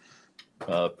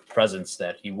presence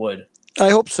that he would. I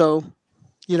hope so.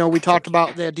 We talked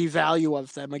about the devalue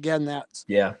of them. Again,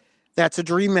 that's a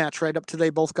dream match right up to they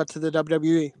both got to the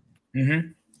WWE. Mm-hmm.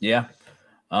 Yeah.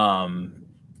 And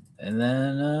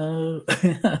then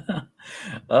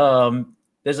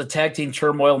there's a tag team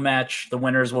turmoil match. The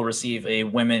winners will receive a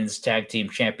women's tag team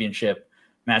championship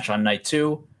match on night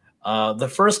 2.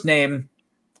 The first name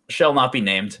shall not be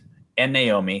named, and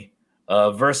Naomi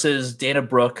versus Dana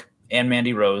Brooke and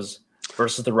Mandy Rose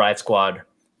versus the Riot Squad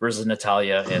versus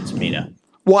Natalya and Tamina.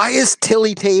 Why is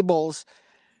Tilly Tables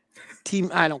team?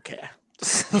 I don't care.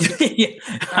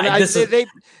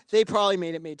 They probably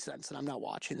made sense, and I'm not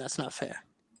watching. That's not fair.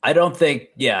 I don't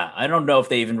know if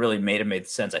they even really made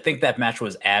sense. I think that match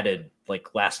was added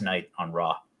last night on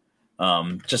Raw,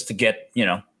 just to get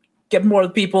more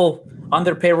people on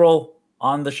their payroll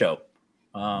on the show.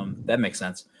 That makes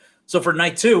sense. So for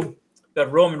night 2, we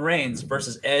got Roman Reigns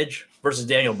versus Edge versus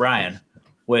Daniel Bryan,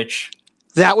 which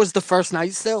that was the first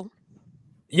night still.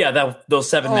 Yeah, those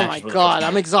 7 matches. Oh my God,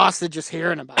 I'm exhausted just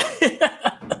hearing about it.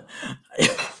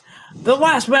 The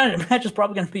last match is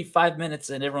probably going to be 5 minutes,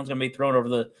 and everyone's going to be thrown over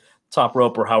the top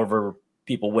rope, or however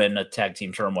people win a tag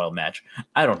team turmoil match.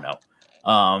 I don't know.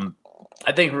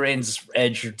 I think Reigns,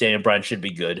 Edge, Daniel Bryan should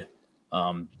be good,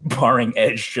 barring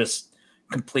Edge just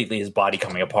completely his body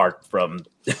coming apart from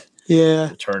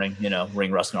returning,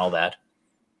 ring rust and all that.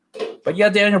 But yeah,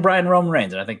 Daniel Bryan and Roman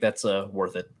Reigns, and I think that's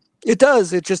worth it. It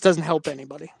does. It just doesn't help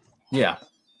anybody. Yeah.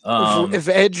 If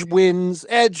Edge wins,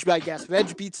 I guess. If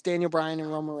Edge beats Daniel Bryan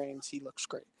and Roman Reigns, he looks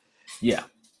great. Yeah.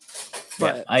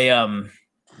 But I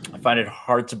find it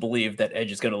hard to believe that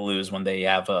Edge is going to lose when they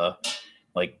have a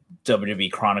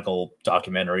WWE Chronicle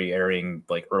documentary airing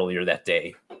earlier that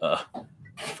day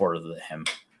for him.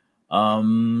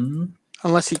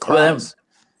 Unless he cries.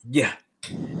 Yeah.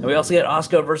 And we also get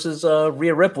Asuka versus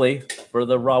Rhea Ripley for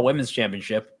the Raw Women's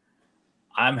Championship.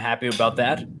 I'm happy about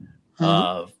that.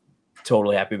 Mm-hmm.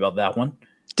 Totally happy about that one.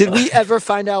 Did we ever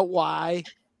find out why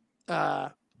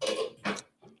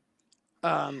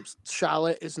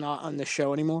Charlotte is not on the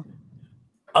show anymore?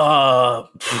 I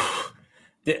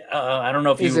don't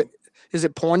know if Is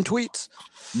it porn tweets?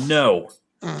 No.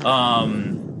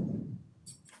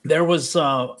 There was.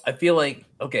 I feel like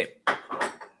okay.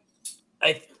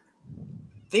 I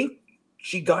think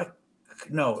she got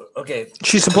no. Okay.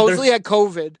 She supposedly had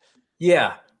COVID.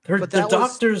 Yeah. The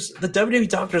WWE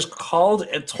doctors called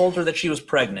and told her that she was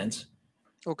pregnant.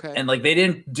 Okay. And like they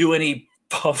didn't do any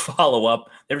follow up.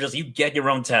 They were just, you get your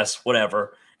own tests,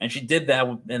 whatever. And she did that,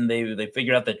 and they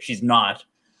figured out that she's not.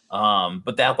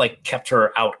 But that like kept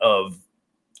her out of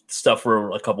stuff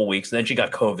for a couple weeks. And then she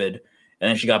got COVID, and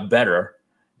then she got better,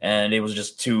 and it was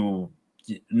just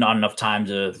not enough time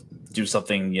to do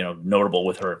something notable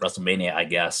with her at WrestleMania, I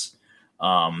guess.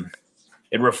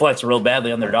 It reflects real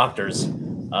badly on their doctors,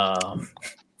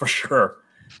 for sure.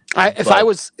 If I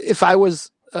was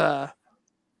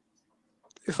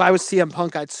CM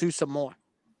Punk, I'd sue some more.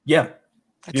 Yeah,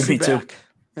 me too.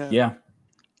 Yeah.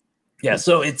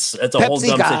 So it's a whole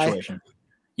dumb situation.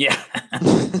 Yeah,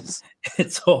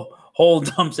 it's a whole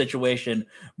dumb situation,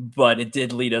 but it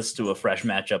did lead us to a fresh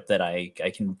matchup that I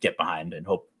can get behind and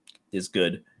hope is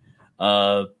good.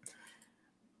 That's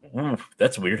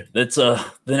weird. That's the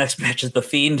next match is The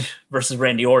Fiend versus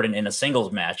Randy Orton in a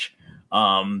singles match.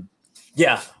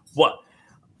 Yeah, what?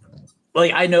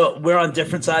 Like, I know we're on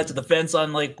different sides of the fence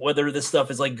on like whether this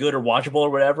stuff is like good or watchable or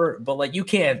whatever, but like you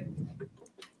can't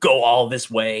go all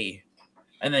this way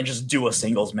and then just do a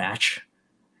singles match.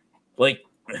 Like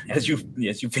as you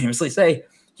famously say,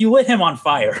 you lit him on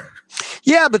fire.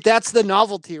 Yeah, but that's the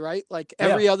novelty, right? Like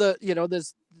every other,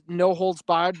 there's no holds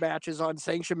barred matches on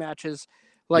sanction matches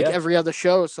like every other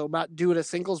show. So not doing a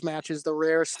singles match is the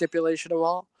rare stipulation of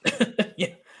all.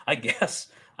 Yeah, I guess.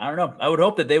 I don't know. I would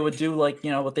hope that they would do like,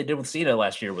 what they did with Cena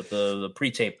last year with the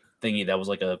pre-tape thingy. That was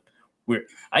like a weird,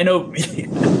 I know.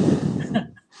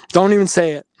 Don't even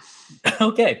say it.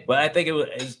 Okay. But I think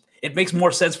it makes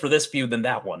more sense for this feud than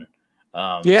that one.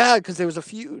 Yeah, because there was a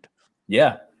feud.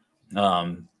 Yeah.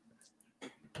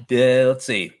 Let's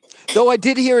see. Though I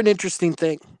did hear an interesting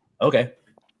thing. Okay.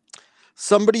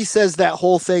 Somebody says that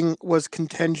whole thing was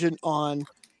contingent on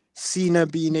Cena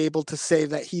being able to say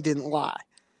that he didn't lie.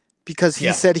 Because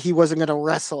he said he wasn't going to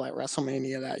wrestle at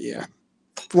WrestleMania that year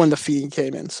when the Fiend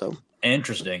came in. So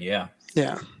interesting, yeah.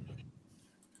 Yeah.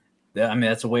 Yeah, I mean,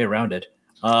 that's a way around it.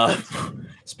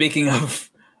 Speaking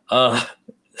of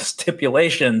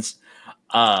stipulations,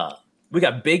 we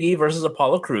got Big E versus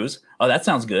Apollo Crews. Oh, that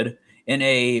sounds good. In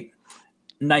a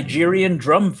Nigerian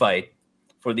drum fight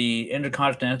for the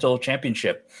Intercontinental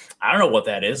Championship. I don't know what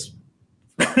that is.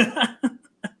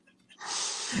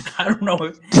 I don't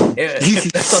know.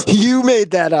 You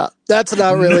made that up. That's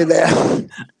not really there.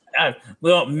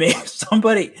 Well,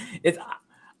 somebody.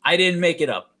 I didn't make it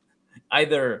up.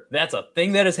 Either that's a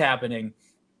thing that is happening,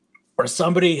 or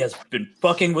somebody has been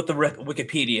fucking with the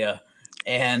Wikipedia,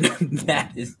 and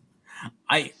that is,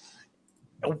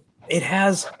 It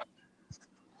has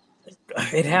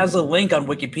a link on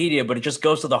Wikipedia, but it just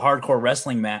goes to the hardcore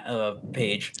wrestling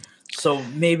page. So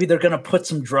maybe they're going to put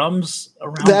some drums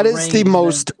around. That is the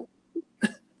most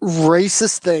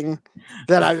racist thing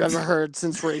that I've ever heard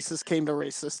since racists came to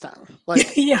Racist Town.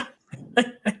 Like, yeah,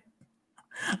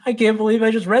 I can't believe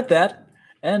I just read that.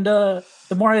 And the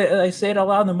more I say it out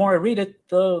loud, the more I read it,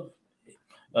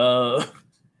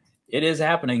 it is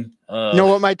happening. You know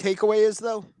what my takeaway is,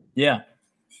 though? Yeah.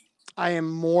 I am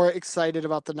more excited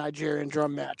about the Nigerian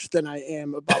drum match than I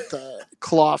am about the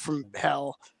Claw from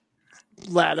Hell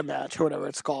ladder match, or whatever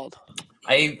it's called.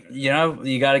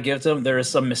 You got to give them. There is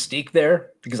some mystique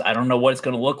there because I don't know what it's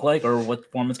going to look like or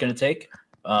what form it's going to take.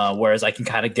 Whereas I can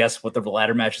kind of guess what the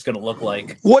ladder match is going to look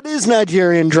like. What is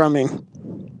Nigerian drumming?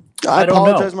 I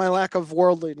apologize, my lack of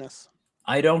worldliness.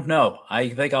 I don't know. I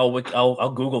think I'll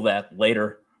Google that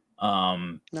later.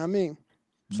 Not me.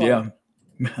 Sorry. Yeah.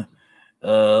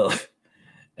 And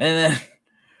then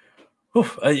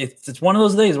it's one of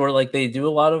those days where like they do a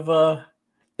lot of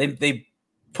they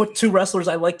put two wrestlers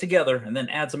I like together and then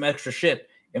add some extra shit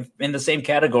in the same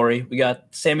category. We got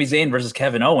Sami Zayn versus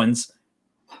Kevin Owens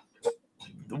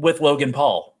with Logan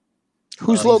Paul.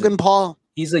 Who's Logan Paul?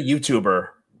 He's a YouTuber.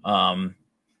 I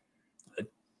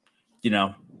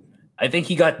think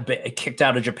he got kicked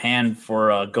out of Japan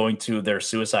for going to their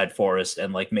suicide forest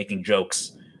and like making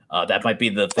jokes. That might be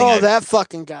the thing. Oh, that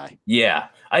fucking guy. Yeah.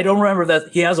 I don't remember that.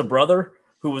 He has a brother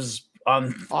who was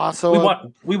on.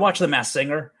 Also, we watched The Masked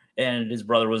Singer, and his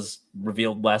brother was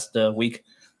revealed last week.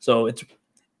 So it's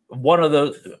one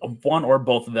or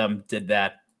both of them did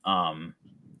that.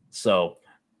 So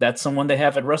that's someone they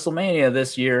have at WrestleMania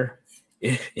this year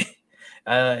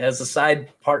as a side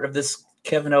part of this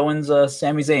Kevin Owens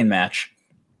Sami Zayn match.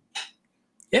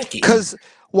 Yeah, because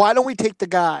Why don't we take the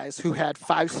guys who had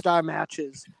 5-star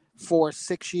matches for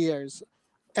 6 years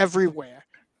everywhere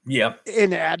Yeah.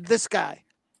 and add this guy?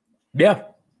 Yeah.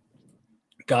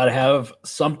 Got to have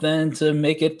something to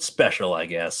make it special, I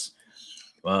guess.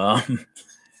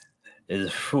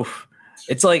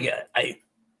 It's like I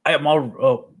am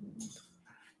all.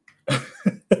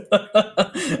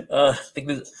 I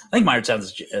think my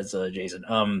sounds as Jason.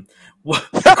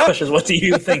 The question is, what do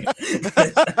you think?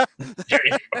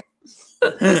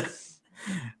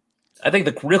 I think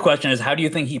the real question is, how do you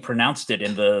think he pronounced it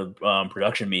in the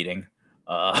production meeting?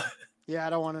 Yeah, I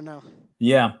don't want to know.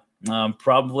 Yeah,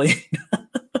 probably.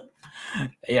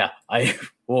 Yeah,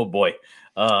 oh boy.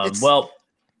 Well,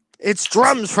 it's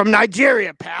drums from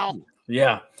Nigeria, pal.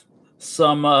 Yeah,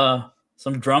 some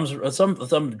drums,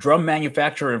 some drum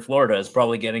manufacturer in Florida is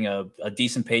probably getting a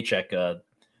decent paycheck,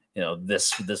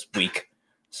 this week.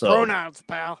 So pronouns,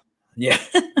 pal. Yeah.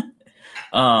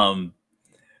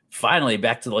 Finally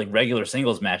back to like regular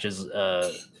singles matches.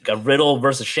 Got Riddle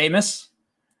versus Sheamus.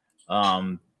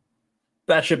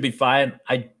 That should be fine.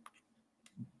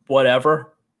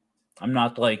 Whatever. I'm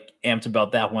not like amped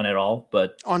about that one at all,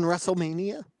 but on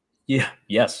WrestleMania. Yeah.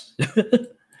 Yes.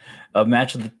 A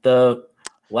match that the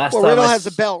last time Riddle has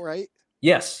a belt, right?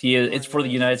 Yes, he is. It's for the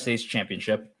United States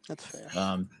Championship. That's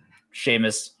fair.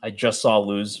 Sheamus, I just saw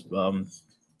lose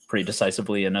pretty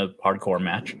decisively in a hardcore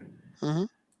match. Mm-hmm.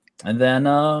 And then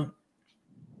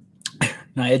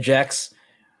Nia Jax.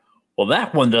 Well,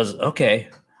 that one does okay.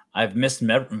 I've missed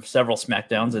several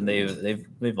SmackDowns, and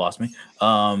they've lost me.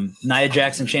 Nia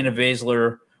Jax and Shayna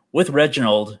Baszler with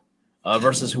Reginald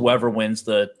versus whoever wins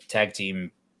the tag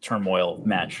team turmoil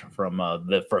match from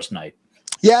the first night.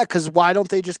 Yeah, because why don't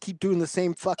they just keep doing the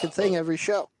same fucking thing every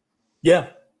show? Yeah,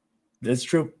 it's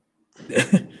true.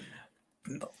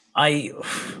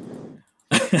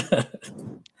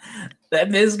 That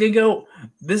Miz can go.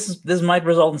 This might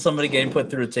result in somebody getting put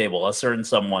through a table. A certain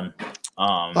someone.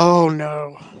 Oh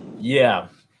no. Yeah,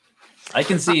 I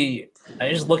can see.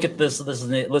 I just look at this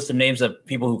list of names of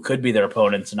people who could be their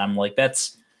opponents, and I'm like,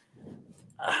 that's.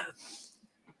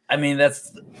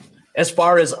 That's as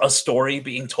far as a story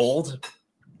being told.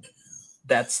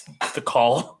 That's the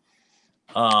call.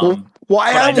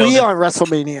 Why aren't we on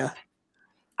WrestleMania?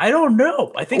 I don't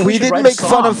know. I think we didn't make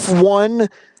fun of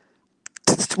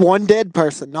one dead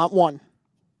person, not one.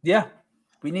 Yeah,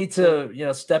 we need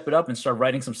to step it up and start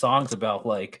writing some songs about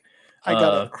like. I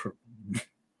got it.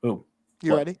 Ooh,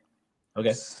 you ready?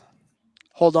 Okay.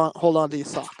 Hold on to your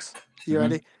socks. You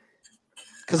ready?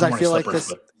 Because I feel like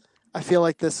this. I feel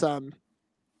like this.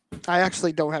 I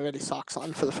actually don't have any socks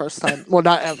on for the first time. Well,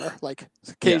 not ever. Like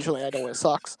occasionally, I don't wear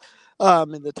socks.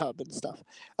 In the tub and stuff.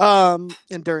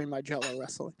 And during my Jello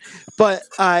wrestling, but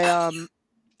I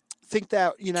think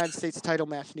that United States title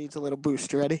match needs a little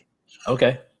boost. You ready?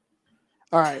 Okay.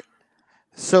 All right.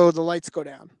 So the lights go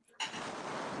down.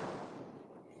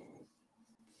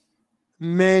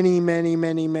 Many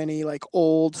like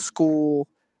old school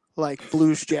like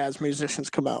blues jazz musicians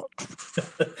come out.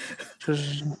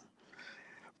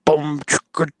 Boom,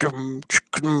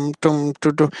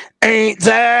 ain't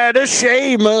that a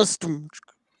Sheamus?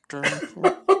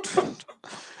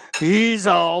 He's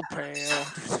all pale.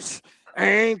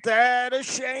 Ain't that a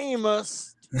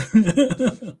Sheamus?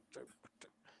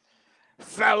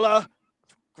 Fella.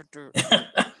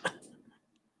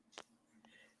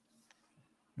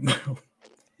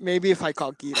 Maybe if I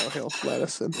call Guido, he'll let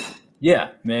us in.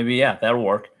 Yeah, maybe. Yeah, that'll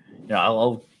work.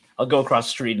 I'll go across the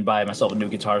street and buy myself a new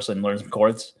guitar so I can learn some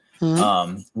chords.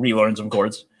 Relearn some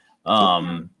chords.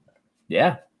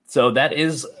 Yeah. So that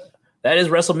is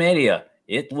WrestleMania.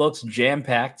 It looks jam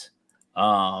packed.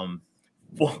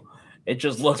 It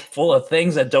just looks full of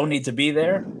things that don't need to be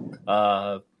there.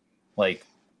 Just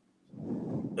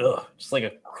like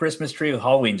a Christmas tree with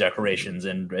Halloween decorations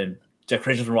and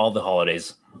decorations from all the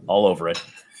holidays all over it.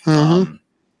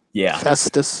 Yeah.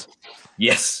 Festus.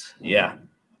 Yes. Yeah.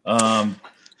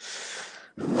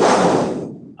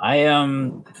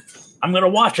 I'm gonna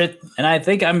watch it, and I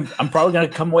think I'm probably gonna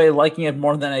come away liking it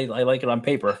more than I like it on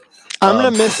paper. I'm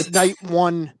gonna miss night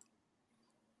one.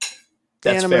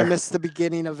 That's and I'm fair. gonna miss the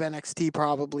beginning of NXT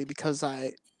probably because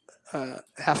I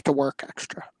have to work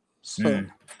extra. So.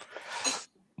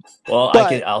 Well,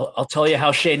 I'll tell you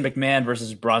how Shane McMahon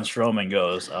versus Braun Strowman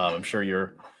goes. I'm sure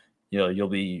you'll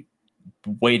be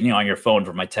waiting on your phone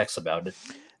for my text about it.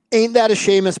 Ain't that a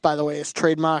Sheamus, by the way? It's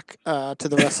trademark to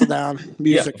the Wrestledown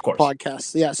music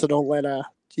podcast. Yeah, so don't let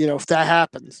if that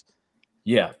happens.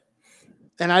 Yeah.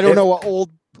 And I don't know what old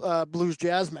blues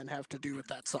jazzmen have to do with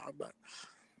that song, but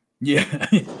yeah,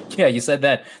 yeah, you said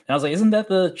that. And I was like, isn't that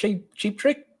the cheap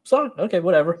trick song. Okay,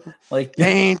 whatever. Like,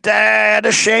 ain't that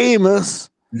a Sheamus?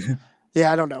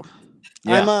 Yeah, I don't know.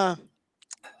 yeah. I'm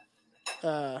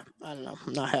I don't know.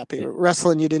 I'm not happy.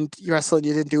 Wrestling, you didn't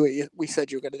do what we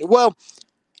said you were gonna do. Well,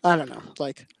 I don't know.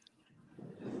 Like,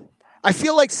 I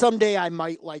feel like someday I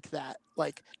might like that.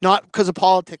 Like, not because of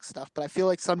politics stuff, but I feel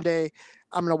like someday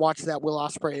I'm gonna watch that Will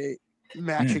Ospreay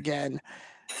match again,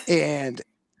 and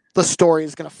the story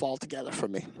is gonna fall together for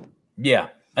me. Yeah.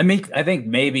 I mean, I think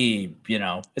maybe,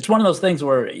 it's one of those things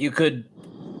where they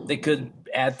could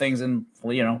add things in,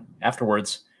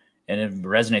 afterwards, and it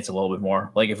resonates a little bit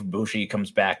more. Like if Ibushi comes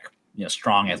back,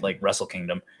 strong at like Wrestle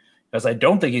Kingdom, because I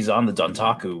don't think he's on the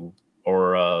Dontaku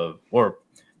or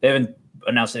they haven't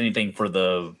announced anything for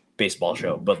the baseball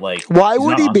show. But like, why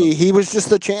would he be? He was just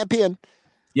the champion.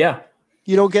 Yeah.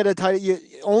 You don't get a title.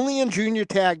 Only in junior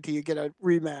tag do you get a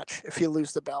rematch if you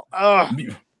lose the belt.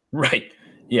 Right.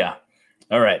 Yeah.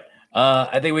 All right.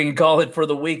 I think we can call it for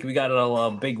the week. We got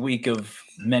a big week of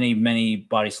many, many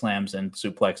body slams and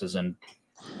suplexes and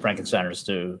Frankensteiners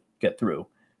to get through.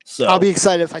 So I'll be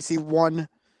excited if I see one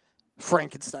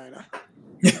Frankensteiner.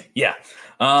 Yeah.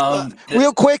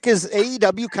 Real quick, is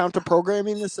AEW counter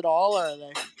programming this at all, or are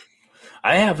they?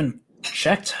 I haven't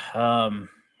checked.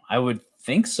 I would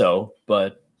think so,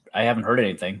 but I haven't heard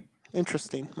anything.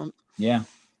 Interesting. Yeah.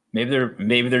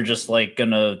 Maybe they're just like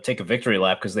gonna take a victory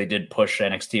lap because they did push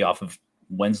NXT off of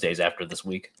Wednesdays after this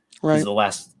week. Right. This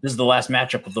is the last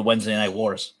matchup of the Wednesday Night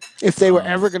Wars. If they were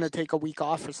ever gonna take a week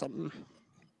off or something.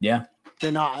 Yeah.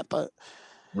 They're not, but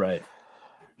right.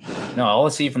 No, all I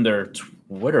see from their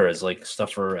Twitter is like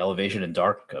stuff for Elevation and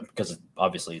Dark because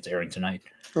obviously it's airing tonight.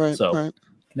 Right. So right.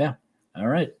 Yeah. All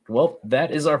right. Well,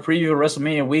 that is our preview of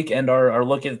WrestleMania week and our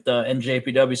look at the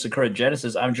NJPW Sakura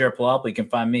Genesis. I'm Jared Palapa. You can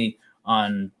find me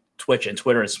on Twitch and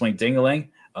Twitter at Swing Dingaling.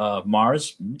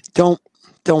 Mars. Don't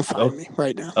find me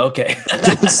right now. Okay.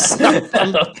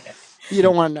 Okay. You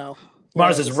don't want to know.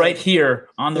 Mars is right here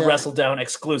on the Wrestledown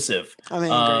exclusive. I'm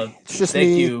angry. It's just thank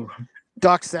me, you.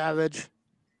 Doc Savage,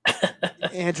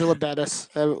 Angela Bettis.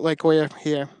 Like we're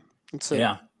here. That's it.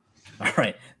 Yeah. All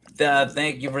right.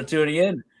 Thank you for tuning in.